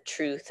sense of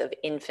truth, of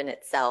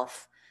infinite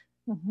self,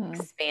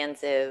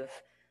 expansive,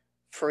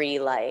 free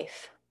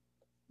life.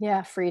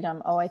 Yeah,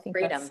 freedom. Oh, I think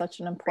that's Freedom. such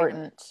an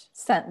important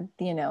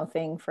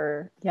thing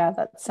for, yeah,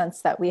 that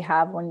sense that we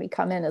have when we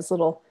come in as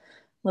little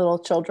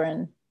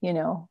children,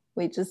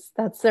 we just,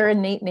 that's their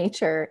innate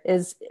nature,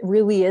 is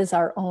really is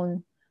our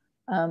own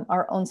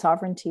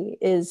sovereignty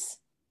is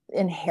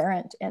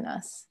inherent in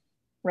us,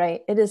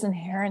 right? It is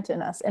inherent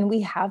in us, and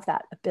we have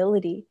that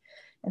ability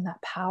and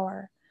that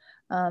power.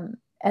 And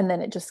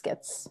then it just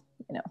gets,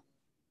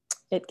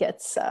 it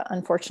gets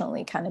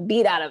unfortunately kind of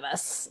beat out of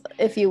us,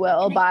 if you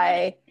will,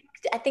 by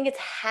I think it's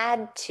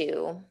had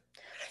to,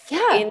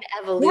 yeah, in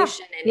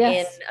evolution and in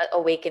yes,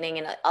 awakening,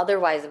 and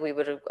otherwise we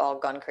would have all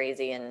gone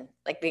crazy. And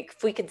like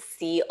if we could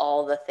see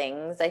all the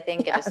things, I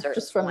think at a certain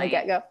just from the point,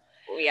 get-go.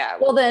 yeah,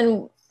 Well,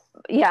 then,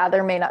 yeah,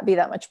 there may not be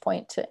that much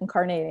point to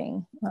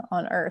incarnating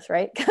on Earth,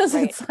 right? Because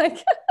right, it's like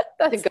to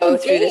that's go the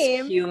through this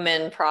game.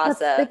 human That's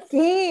process. the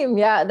game.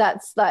 Yeah,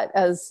 that's that,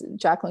 as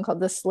Jacqueline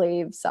called the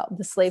slave self,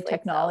 the slave Slave self.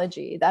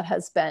 technology that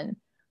has been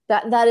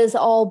that has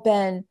all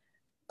been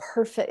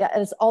perfect. It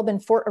has all been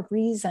for a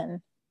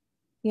reason,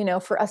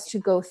 for us to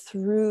go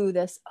through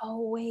this.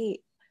 Oh,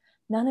 wait,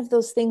 none of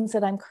those things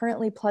that I'm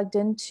currently plugged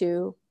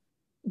into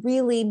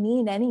really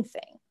mean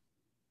anything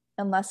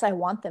unless I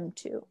want them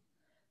to.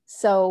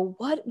 So,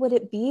 what would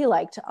it be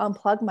like to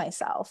unplug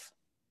myself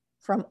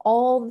from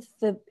all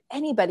the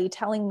anybody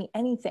telling me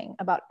anything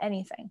about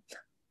anything?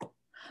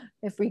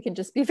 If we can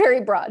just be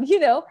very broad,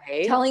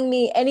 Right. telling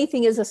me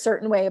anything is a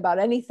certain way about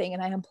anything,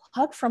 and I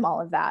unplug from all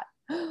of that.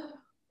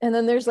 And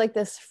then there's like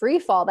this free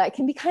fall that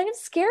can be kind of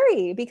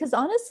scary, because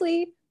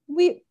honestly,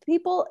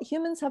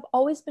 humans have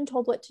always been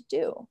told what to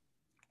do.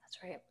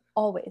 That's right.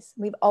 Always.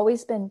 We've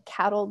always been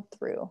cattled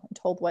through and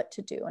told what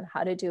to do and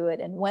how to do it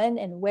and when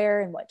and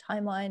where and what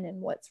timeline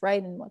and what's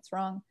right and what's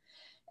wrong.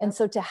 And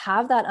so to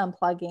have that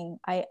unplugging,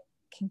 I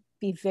can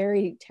be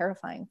very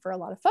terrifying for a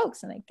lot of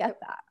folks. And I get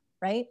that,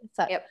 right? It's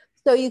that,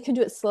 so you can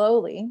do it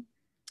slowly,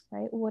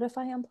 right? What if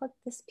I unplug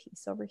this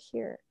piece over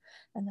here?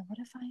 And then what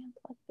if I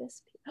unplug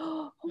this piece?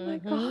 Oh my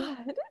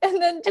God.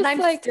 And then just and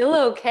I'm still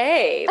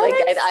okay. Like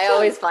I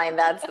always find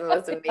that's the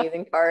most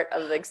amazing part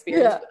of the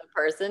experience with a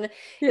person.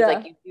 It's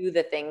like you do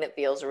the thing that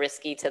feels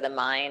risky to the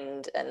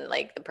mind and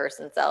like the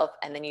person's self,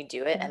 and then you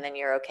do it and then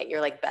you're okay.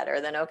 You're like better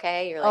than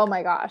okay. You're like, oh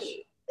my gosh.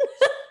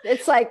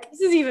 It's like,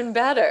 this is even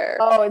better.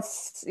 Oh,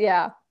 it's,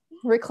 yeah.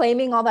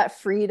 Reclaiming all that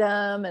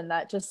freedom and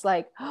that just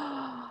like,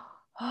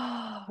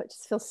 oh, it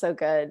just feels so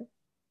good.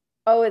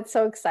 Oh, it's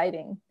so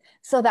exciting.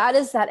 So that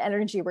is that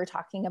energy we're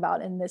talking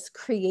about in this,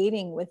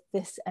 creating with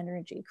this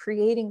energy,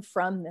 creating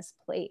from this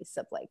place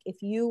of like,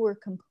 if you were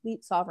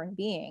complete sovereign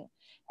being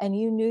and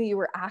you knew you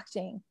were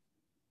acting,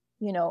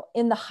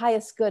 in the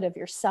highest good of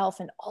yourself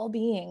and all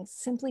beings,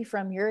 simply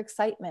from your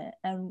excitement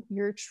and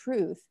your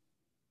truth.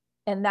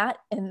 And that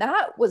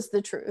was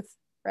the truth,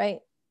 right?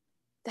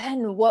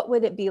 Then what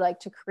would it be like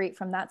to create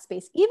from that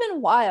space,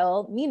 even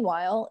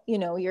meanwhile,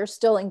 you're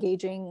still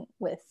engaging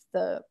with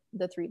the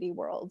 3D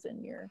world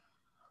and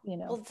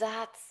Well,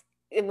 that's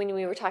when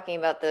we were talking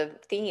about the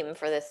theme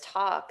for this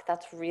talk,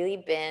 that's really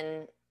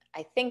been,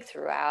 I think,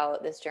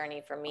 throughout this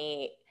journey for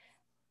me.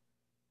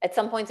 At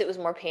some points it was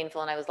more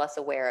painful and I was less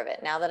aware of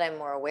it. Now that I'm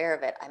more aware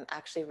of it, I'm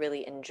actually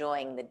really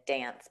enjoying the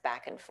dance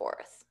back and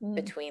forth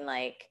between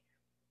like,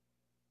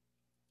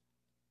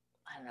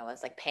 I don't know,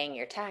 it's like paying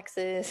your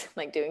taxes,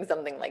 like doing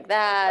something like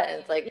that. And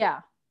it's like,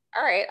 yeah,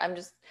 all right, I'm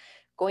just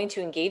going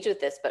to engage with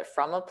this, but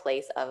from a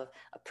place of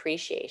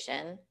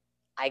appreciation.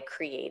 I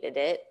created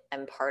it.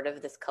 I'm part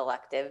of this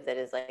collective that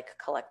is like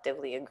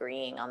collectively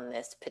agreeing on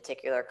this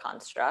particular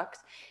construct.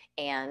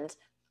 And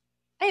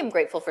I am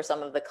grateful for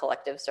some of the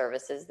collective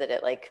services that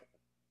it like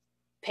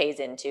pays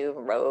into,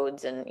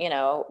 roads and,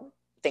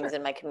 things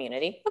in my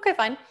community. Okay,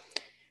 fine.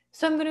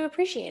 So I'm going to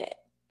appreciate it.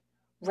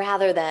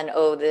 rather than,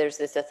 oh, there's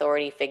this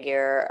authority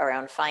figure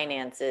around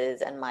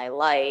finances and my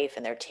life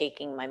and they're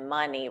taking my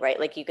money, right?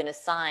 Like you can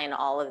assign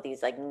all of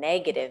these like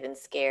negative and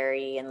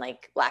scary and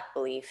like lack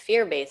belief,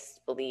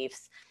 fear-based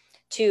beliefs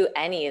to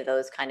any of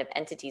those kind of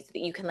entities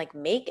that you can like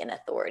make an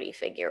authority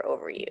figure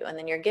over you, and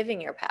then you're giving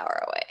your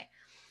power away.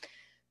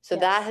 So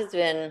that has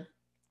been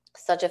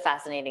such a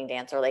fascinating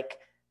dance. Or like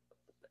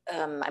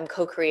I'm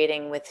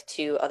co-creating with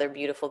two other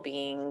beautiful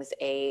beings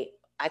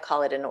I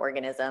call it an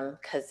organism,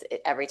 because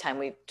every time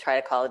we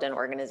try to call it an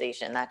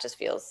organization, that just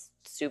feels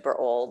super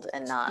old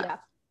and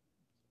not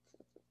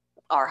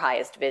our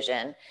highest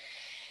vision.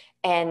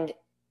 And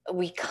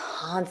we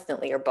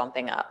constantly are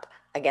bumping up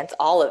against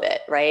all of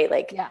it, right?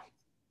 Like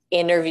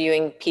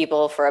interviewing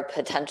people for a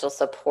potential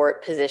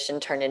support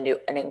position turned into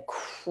an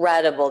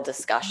incredible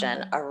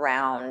discussion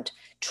around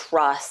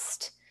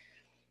trust,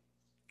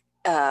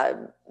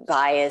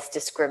 bias,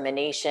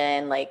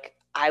 discrimination. Like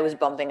I'm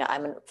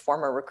a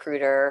former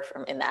recruiter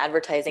in the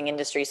advertising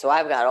industry. So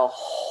I've got a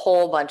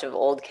whole bunch of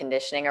old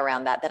conditioning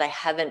around that I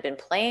haven't been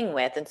playing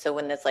with. And so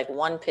when this like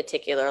one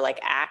particular like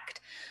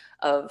act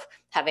of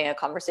having a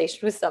conversation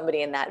with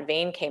somebody in that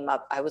vein came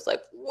up, I was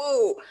like,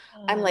 whoa,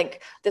 I'm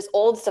like, this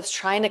old stuff's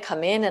trying to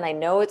come in and I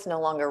know it's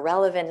no longer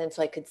relevant. And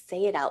so I could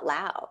say it out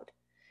loud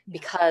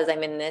because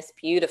I'm in this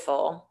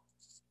beautiful,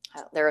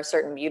 there are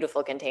certain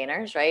beautiful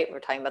containers, right? We're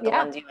talking about the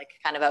ones you like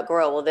kind of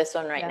outgrow. Well, this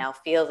one right now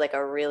feels like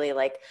a really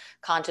like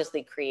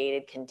consciously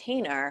created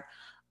container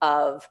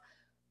of,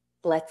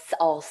 let's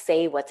all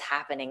say what's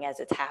happening as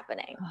it's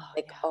happening.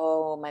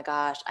 Oh my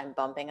gosh, I'm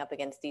bumping up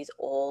against these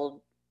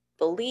old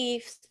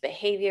beliefs,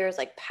 behaviors,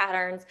 like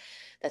patterns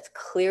that's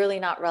clearly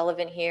not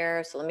relevant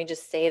here. So let me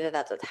just say that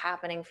that's what's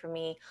happening for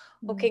me.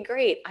 Okay,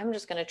 great. I'm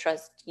just going to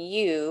trust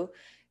you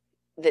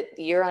that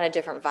you're on a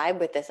different vibe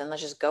with this, and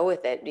let's just go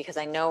with it, because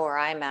I know where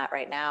I'm at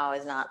right now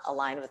is not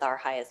aligned with our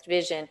highest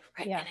vision.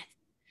 Right.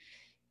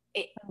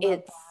 And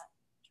it's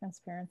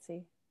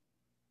transparency.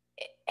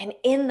 And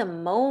in the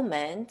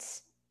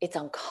moment, it's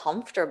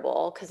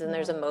uncomfortable because then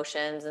there's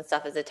emotions and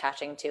stuff is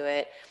attaching to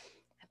it.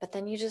 But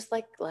then you just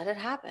like let it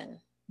happen.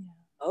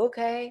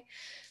 Okay.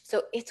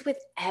 So it's with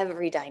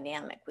every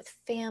dynamic, with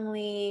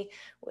family,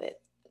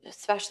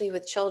 especially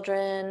with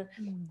children,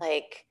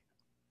 like,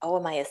 oh,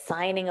 am I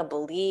assigning a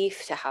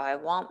belief to how I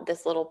want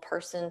this little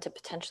person to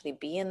potentially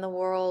be in the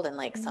world? And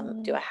like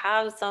do I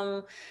have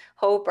some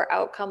hope or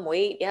outcome?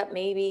 Wait, yep,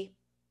 maybe.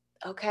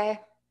 Okay.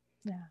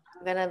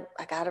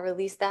 I gotta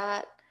release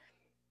that.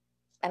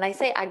 And I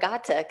say I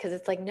got to, because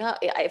it's like, no,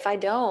 if I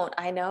don't,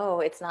 I know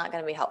it's not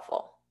going to be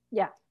helpful.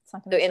 It's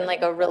not so in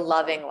like a real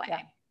loving way.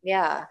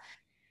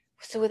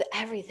 So with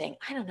everything,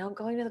 I don't know,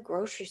 going to the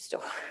grocery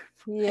store.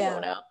 I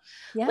don't know.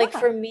 Like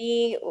for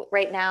me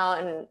right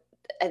now,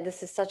 and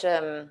this is such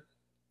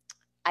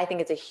I think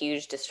it's a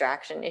huge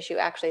distraction issue,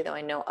 actually, though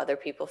I know other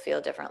people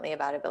feel differently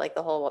about it. But like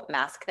the whole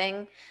mask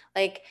thing,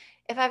 like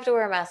if I have to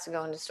wear a mask to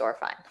go into the store,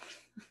 fine.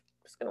 I'm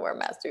just going to wear a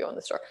mask to go in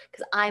the store,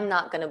 because I'm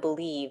not going to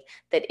believe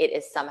that it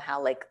is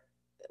somehow like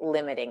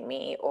limiting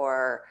me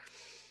or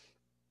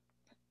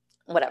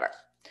whatever.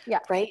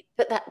 Right.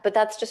 But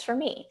that's just for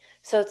me.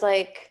 So it's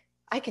like,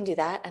 I can do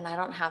that and I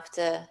don't have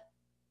to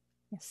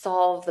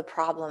solve the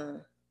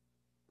problem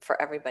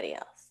for everybody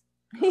else.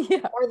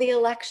 Or the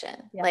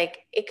election. Like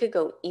it could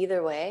go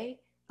either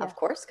way, of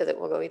course, because it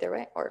will go either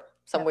way, or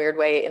some weird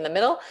way in the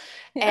middle.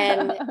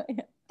 And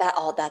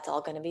that's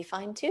all going to be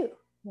fine too.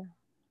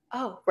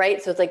 Oh,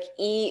 right. So it's like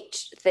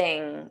each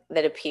thing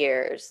that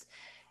appears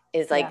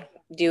is like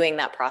doing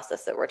that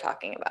process that we're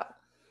talking about.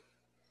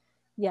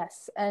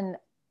 Yes. And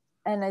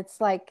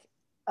it's like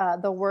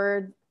the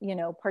word,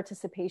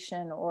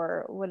 participation,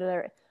 or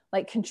whatever,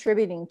 like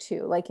contributing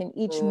to, like in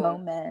each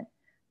moment,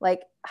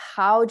 like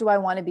how do I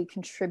want to be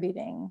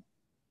contributing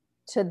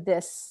to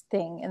this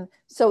thing? And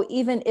so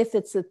even if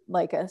it's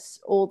like a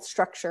old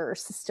structure or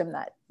system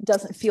that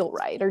doesn't feel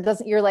right, or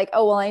doesn't, you're like,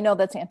 oh, well, I know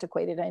that's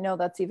antiquated, I know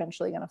that's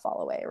eventually going to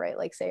fall away, right?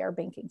 Like say our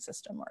banking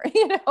system, or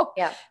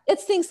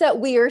it's things that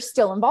we are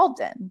still involved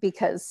in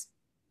because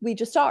we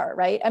just are,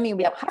 right? I mean,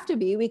 we don't have to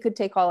be. We could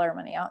take all our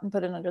money out and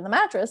put it under the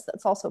mattress.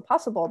 That's also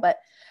possible. But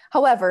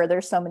however,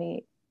 there's so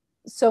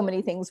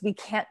many things we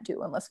can't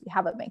do unless we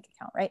have a bank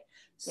account, right?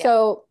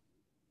 So,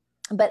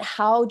 but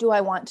how do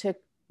I want to,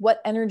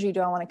 what energy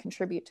do I want to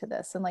contribute to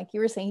this? And like you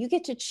were saying, you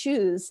get to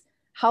choose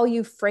how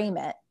you frame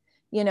it,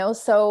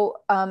 so,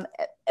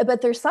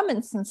 but there's some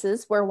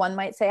instances where one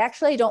might say,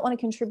 actually, I don't want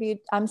to contribute.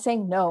 I'm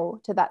saying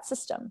no to that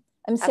system.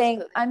 I'm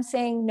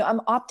saying no, I'm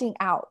opting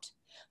out.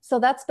 So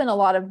that's been a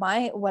lot of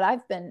what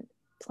I've been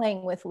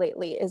playing with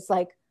lately is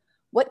like,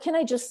 what can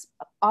I just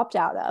opt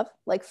out of?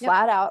 Like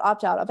flat out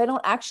opt out of. I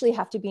don't actually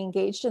have to be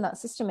engaged in that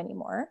system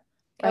anymore.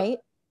 Right.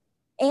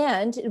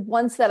 And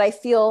ones that I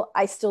feel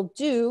I still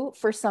do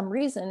for some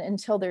reason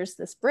until there's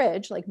this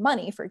bridge, like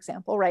money, for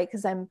example, right?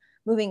 Because I'm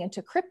moving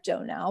into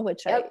crypto now,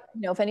 which I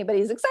if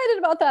anybody's excited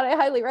about that, I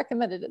highly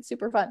recommend it. It's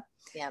super fun.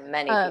 Yeah,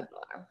 many people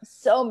are.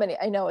 So many.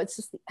 I know, it's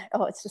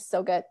just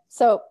so good.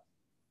 So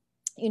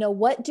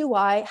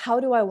how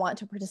do I want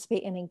to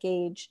participate and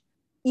engage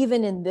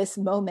even in this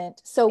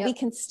moment. So we Yep.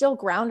 can still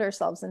ground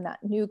ourselves in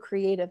that new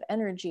creative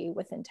energy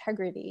with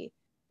integrity,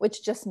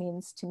 which just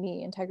means, to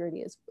me,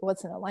 integrity is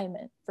what's in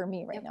alignment for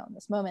me right Yep. now in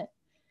this moment.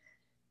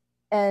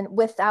 And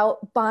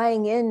without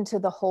buying into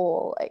the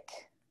whole, like,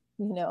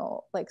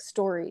 like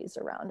stories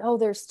around, oh,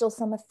 there's still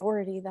some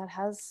authority that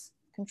has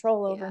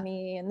control over Yeah.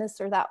 me in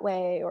this or that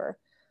way, or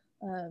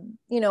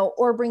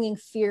or bringing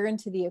fear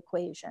into the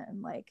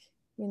equation, like,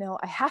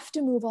 I have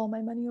to move all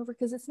my money over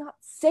because it's not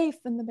safe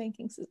in the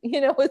banking system.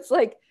 It's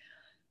like,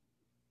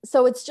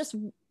 so it's just,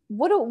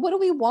 what do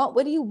we want?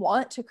 What do you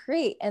want to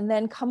create? And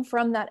then come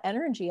from that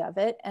energy of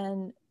it,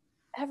 and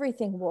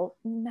everything will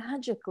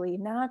magically,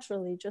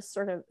 naturally just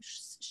sort of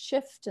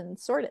shift and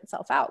sort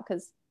itself out,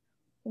 because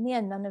in the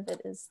end, none of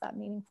it is that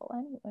meaningful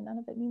anyway. None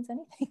of it means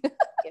anything.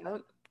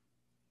 Yep.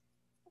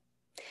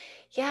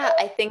 Yeah,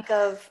 I think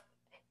of,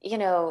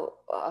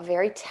 a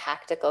very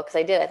tactical, because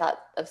I thought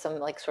of some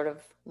like sort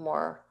of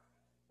more,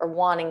 or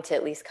wanting to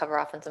at least cover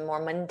off on some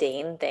more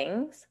mundane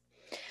things.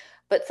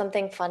 But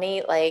something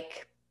funny,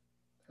 like,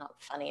 not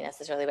funny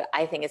necessarily, but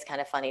I think it's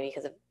kind of funny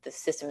because of the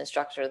system and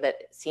structure that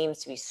seems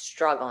to be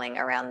struggling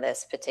around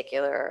this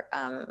particular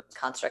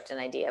construct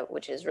and idea,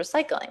 which is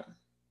recycling.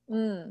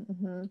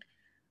 Mm-hmm.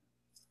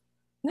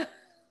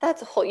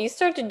 That's a whole, you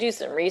start to do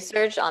some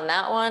research on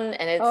that one,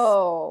 and it's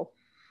Oh,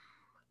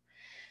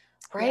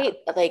 yeah. right.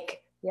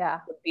 Like,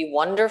 Yeah. would be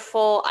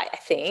wonderful, I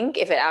think,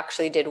 if it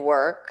actually did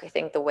work. I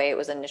think the way it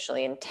was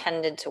initially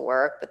intended to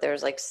work, but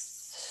there's like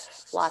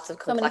lots of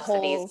So many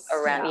complexities holes.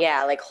 around, Yeah.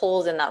 yeah, like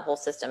holes in that whole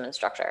system and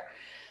structure.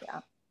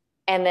 Yeah.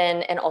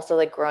 And also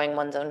like growing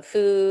one's own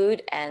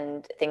food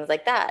and things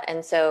like that.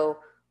 And so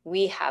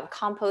we have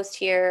compost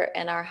here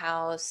in our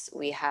house.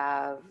 We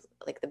have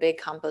like the big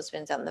compost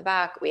bins out in the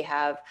back. We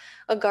have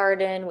a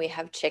garden. We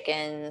have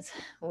chickens.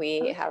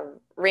 We Okay. have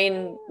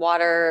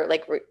rainwater,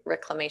 like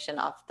reclamation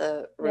off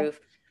the Yeah. roof.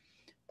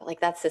 But like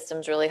that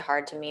system's really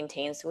hard to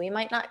maintain. So we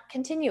might not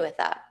continue with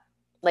that.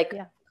 Like,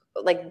 Yeah.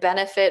 like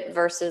benefit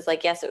versus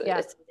like, yes, Yeah.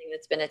 it's something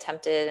that's been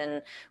attempted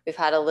and we've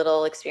had a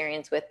little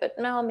experience with, but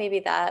no, maybe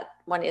that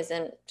one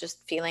isn't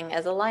just feeling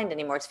as aligned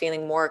anymore. It's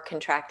feeling more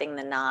contracting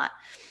than not.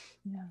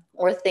 Yeah.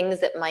 Or things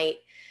that might,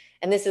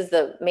 and this is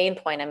the main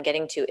point I'm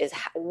getting to, is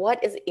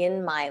what is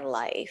in my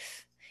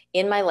life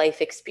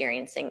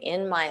experiencing,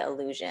 in my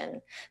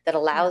illusion, that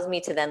allows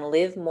me to then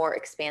live more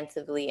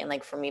expansively. And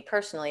like for me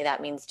personally, that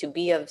means to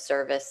be of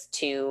service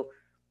to,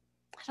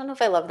 I don't know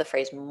if I love the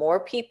phrase more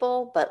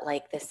people, but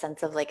like this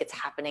sense of like it's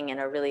happening in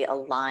a really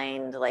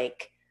aligned,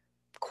 like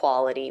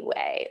quality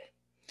way.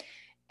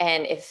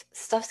 And if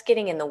stuff's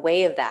getting in the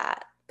way of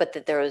that, but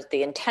that there was,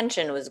 the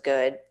intention was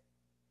good,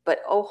 but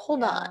oh,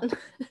 hold Yeah. on.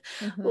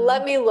 Mm-hmm.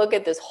 Let me look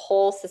at this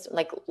whole system.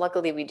 Like,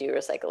 luckily we do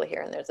recycle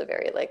here, and there's a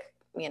very like,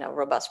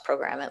 robust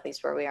program, at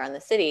least where we are in the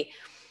city.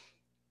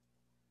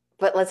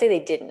 But let's say they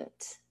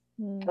didn't,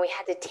 and we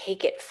had to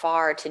take it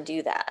far to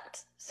do that.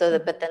 So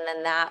that, but then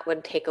that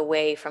would take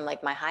away from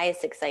like my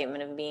highest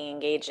excitement of being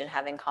engaged and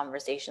having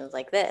conversations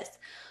like this.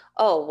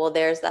 Oh, well,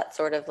 there's that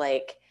sort of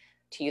like,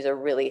 to use a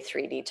really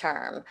 3D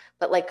term,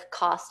 but like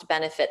cost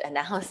benefit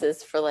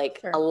analysis for like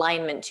Sure.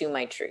 alignment to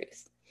my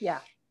truth. Yeah.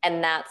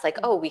 And that's like,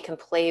 oh, we can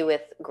play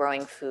with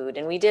growing food.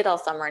 And we did all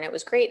summer, and it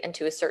was great. And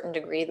to a certain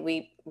degree, that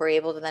we were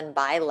able to then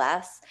buy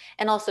less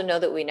and also know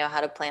that we know how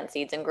to plant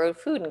seeds and grow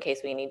food in case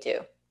we need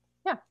to.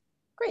 Yeah.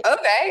 Great.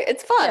 Okay,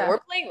 it's fun. Yeah. We're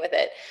playing with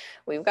it.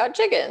 We've got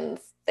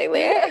chickens. They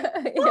lay eggs.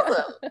 Yeah.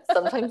 Awesome.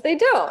 Sometimes they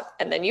don't.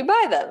 And then you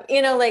buy them.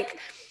 Like,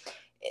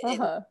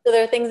 Uh-huh. so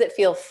there are things that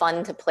feel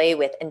fun to play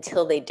with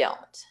until they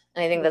don't.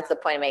 And I think Yeah. that's the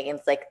point I'm making.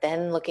 It's like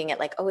then looking at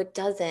like, oh, it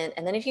doesn't.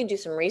 And then if you do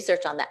some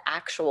research on the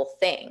actual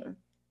thing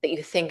that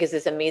you think is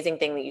this amazing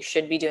thing that you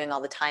should be doing all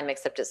the time,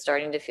 except it's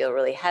starting to feel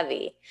really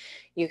heavy,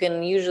 you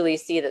can usually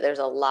see that there's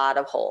a lot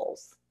of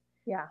holes.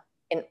 Yeah.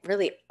 In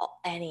really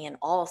any and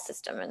all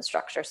system and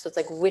structure. So it's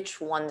like, which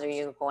ones are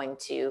you going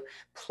to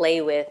play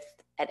with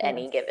at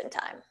any given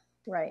time?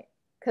 Right.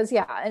 Because,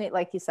 yeah, and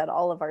like you said,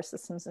 all of our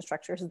systems and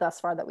structures thus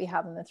far that we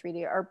have in the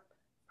 3D are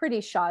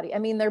pretty shoddy. I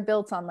mean, they're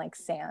built on like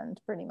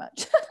sand, pretty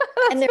much.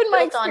 That's And they're been my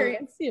built on,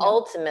 experience.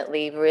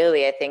 ultimately,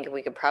 really, I think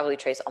we could probably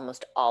trace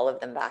almost all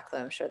of them back, though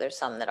I'm sure there's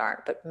some that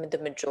aren't, but the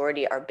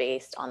majority are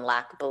based on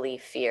lack,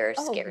 belief, fear,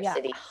 Oh, yeah,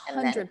 scarcity, and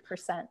then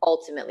 100%.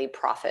 ultimately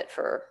profit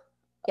for,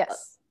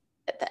 Yes.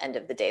 at the end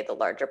of the day, the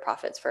larger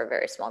profits for a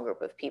very small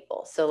group of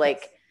people. So like,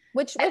 yes.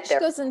 Which at their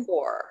goes in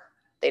core,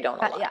 they don't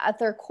align. yeah, at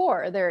their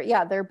core,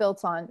 they're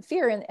built on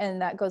fear,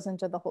 and that goes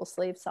into the whole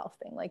slave self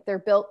thing. Like they're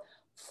built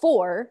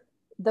for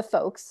the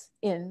folks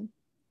in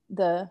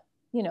the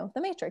the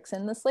matrix,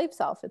 in the slave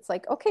self. It's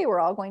like, okay, we're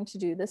all going to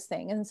do this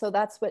thing, and so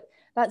that's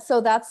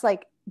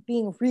like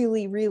being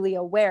really, really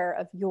aware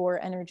of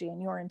your energy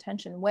and your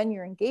intention when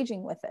you're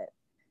engaging with it,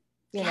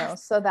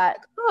 Yes. so that,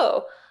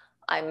 Oh,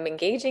 I'm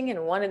engaging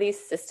in one of these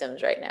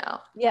systems right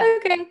now. yeah,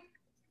 Okay.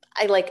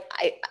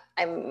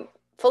 I'm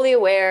fully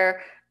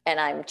aware, and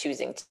I'm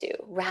choosing to do,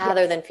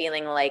 rather than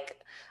feeling like,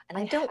 and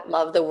I don't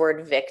love the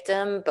word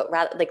victim, but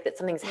rather like that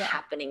something's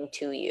happening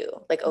to you.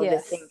 Like, oh, this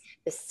yes, thing,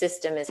 this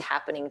system is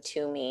happening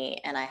to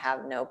me, and I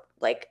have no,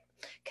 like,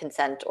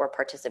 consent or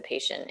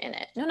participation in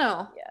it.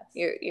 No. Yes.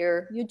 You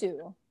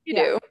do.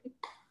 You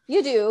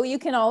do. You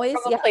can always,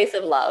 from a place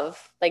of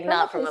love, like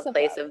not from a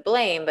place of of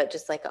blame, but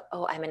just like,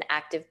 oh, I'm an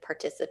active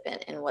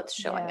participant in what's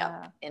showing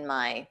up in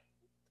my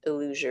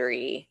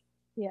illusory,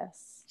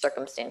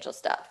 circumstantial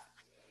stuff.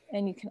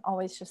 And you can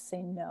always just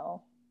say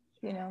no,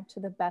 to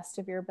the best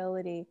of your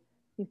ability.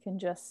 You can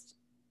just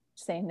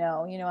say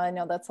no. I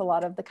know that's a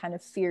lot of the kind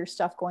of fear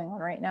stuff going on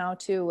right now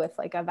too, with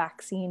like a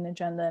vaccine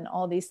agenda and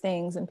all these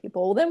things, and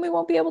people, well, then we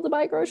won't be able to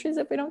buy groceries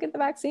if we don't get the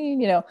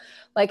vaccine,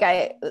 like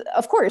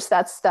of course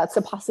that's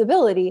a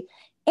possibility.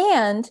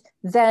 And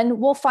then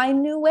we'll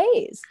find new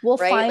ways. We'll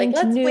find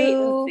let's new, wait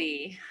and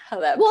see how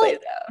that plays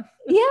out.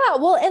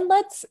 And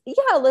let's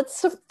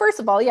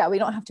first of all, we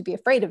don't have to be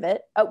afraid of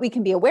it. We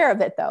can be aware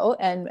of it though.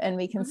 And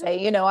we can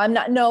say, I'm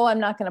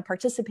not going to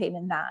participate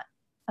in that.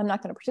 I'm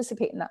not going to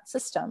participate in that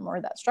system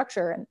or that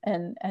structure.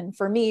 And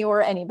for me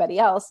or anybody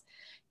else.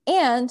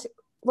 And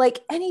like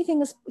anything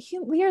is,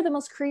 we are the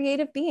most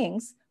creative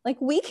beings.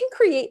 Like we can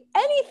create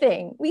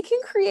anything. We can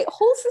create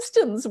whole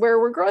systems where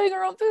we're growing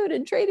our own food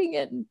and trading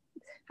it and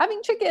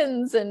having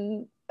chickens.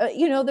 And,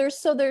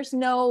 there's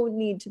no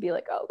need to be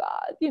like, oh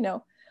God,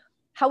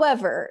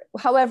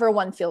 however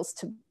one feels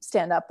to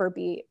stand up or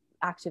be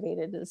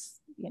activated is,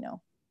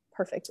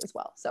 perfect as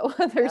well. So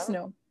there's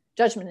no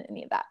judgment in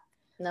any of that.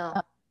 No.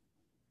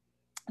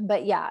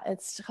 But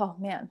it's, oh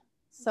man,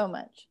 so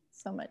much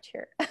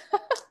here.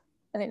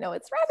 And I know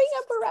it's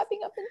we're wrapping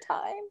up in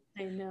time.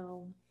 I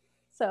know.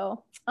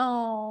 So,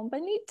 oh,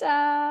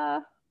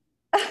 Benita.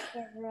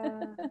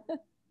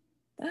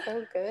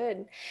 So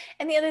good.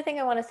 And the other thing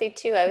I want to say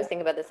too, I was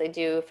thinking about this, I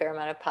do a fair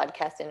amount of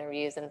podcast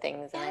interviews and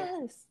things, and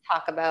I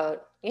talk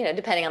about,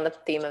 depending on the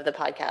theme of the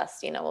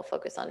podcast, we'll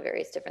focus on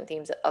various different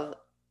themes of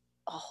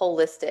a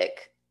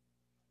holistic,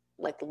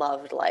 like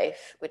loved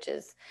life, which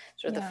is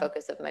sort of the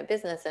focus of my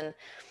business. And,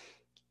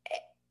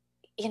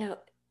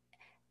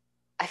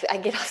 I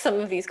get off some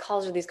of these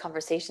calls or these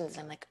conversations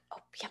and I'm like,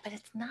 oh yeah, but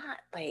it's not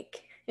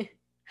like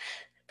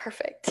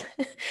perfect.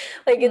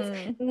 Like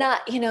it's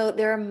not,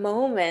 there are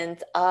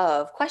moments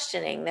of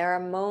questioning. There are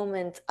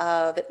moments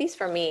of, at least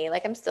for me,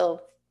 like I'm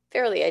still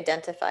fairly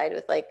identified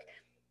with like,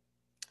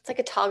 it's like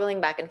a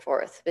toggling back and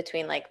forth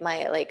between like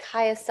my like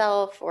highest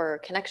self or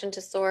connection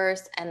to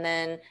source, and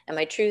then and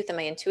my truth and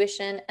my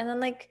intuition, and then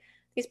like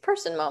these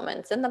person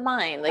moments in the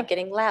mind, like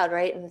getting loud,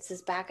 right? And this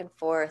is back and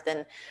forth.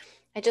 And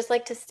I just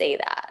like to say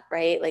that,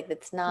 right? Like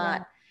it's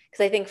not,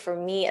 because I think for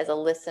me as a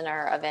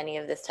listener of any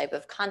of this type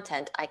of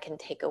content, I can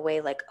take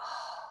away like,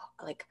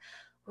 oh, I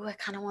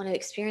kind of want to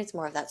experience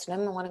more of that. So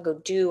now I want to go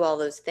do all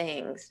those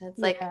things. And it's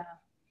like,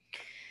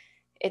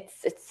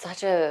 it's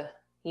such a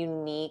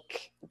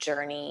unique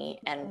journey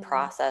and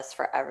process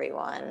for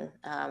everyone.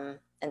 And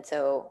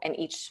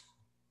each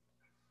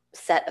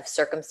set of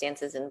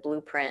circumstances and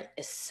blueprint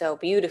is so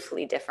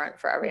beautifully different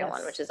for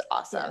everyone, which is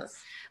awesome.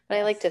 But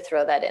I like to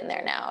throw that in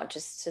there now,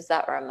 just as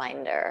that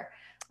reminder.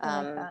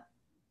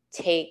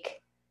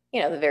 Take,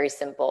 that very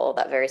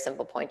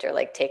simple pointer,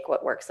 like take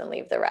what works and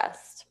leave the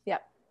rest. Yeah,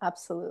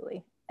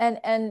 absolutely.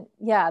 And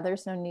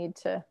there's no need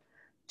to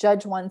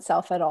judge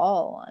oneself at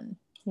all on,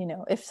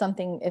 if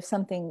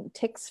something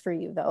ticks for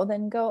you though,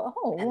 then go,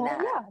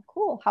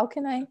 cool. How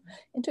can I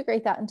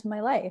integrate that into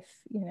my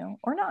life,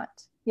 or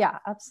not? Yeah,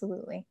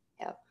 absolutely.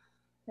 Yeah.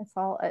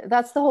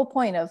 That's the whole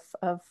point of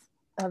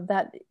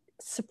that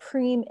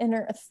supreme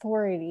inner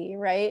authority,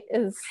 right?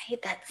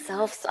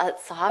 That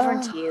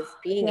sovereignty is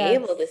being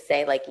able to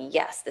say like,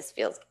 yes, this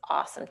feels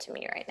awesome to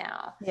me right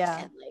now.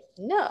 Yeah. And like,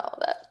 no,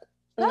 that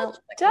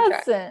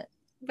doesn't.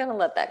 I'm going to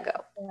let that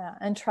go. Yeah.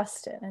 And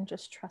trust it, and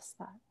just trust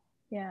that.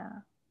 Yeah.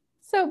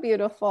 So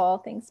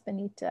beautiful. Thanks,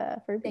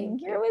 Benita, for being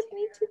here with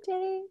me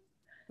today.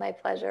 My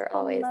pleasure.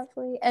 Always.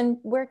 Lovely. And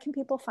where can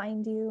people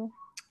find you?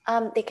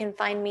 They can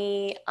find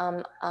me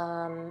on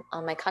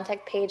my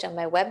contact page on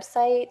my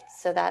website.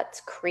 So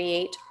that's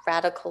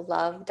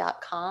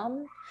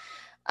createradicallove.com.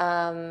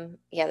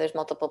 There's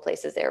multiple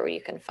places there where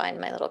you can find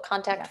my little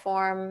contact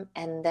form.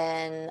 And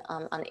then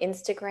on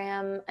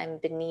Instagram, I'm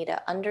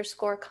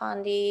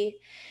Benita_Conde.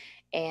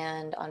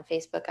 And on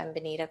Facebook, I'm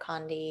Benita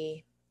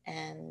Conde.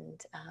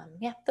 And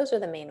those are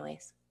the main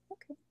ways.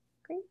 Okay,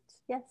 great.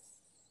 Yes.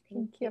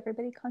 Thank you.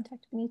 Everybody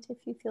contact Benita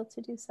if you feel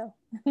to do so.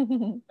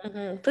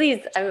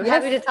 Please. I'm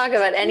happy to talk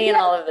about any and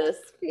all of this.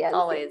 Yes.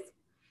 Always.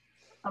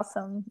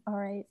 Awesome. All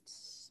right.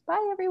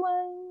 Bye,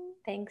 everyone.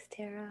 Thanks,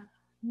 Tara.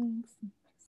 Thanks.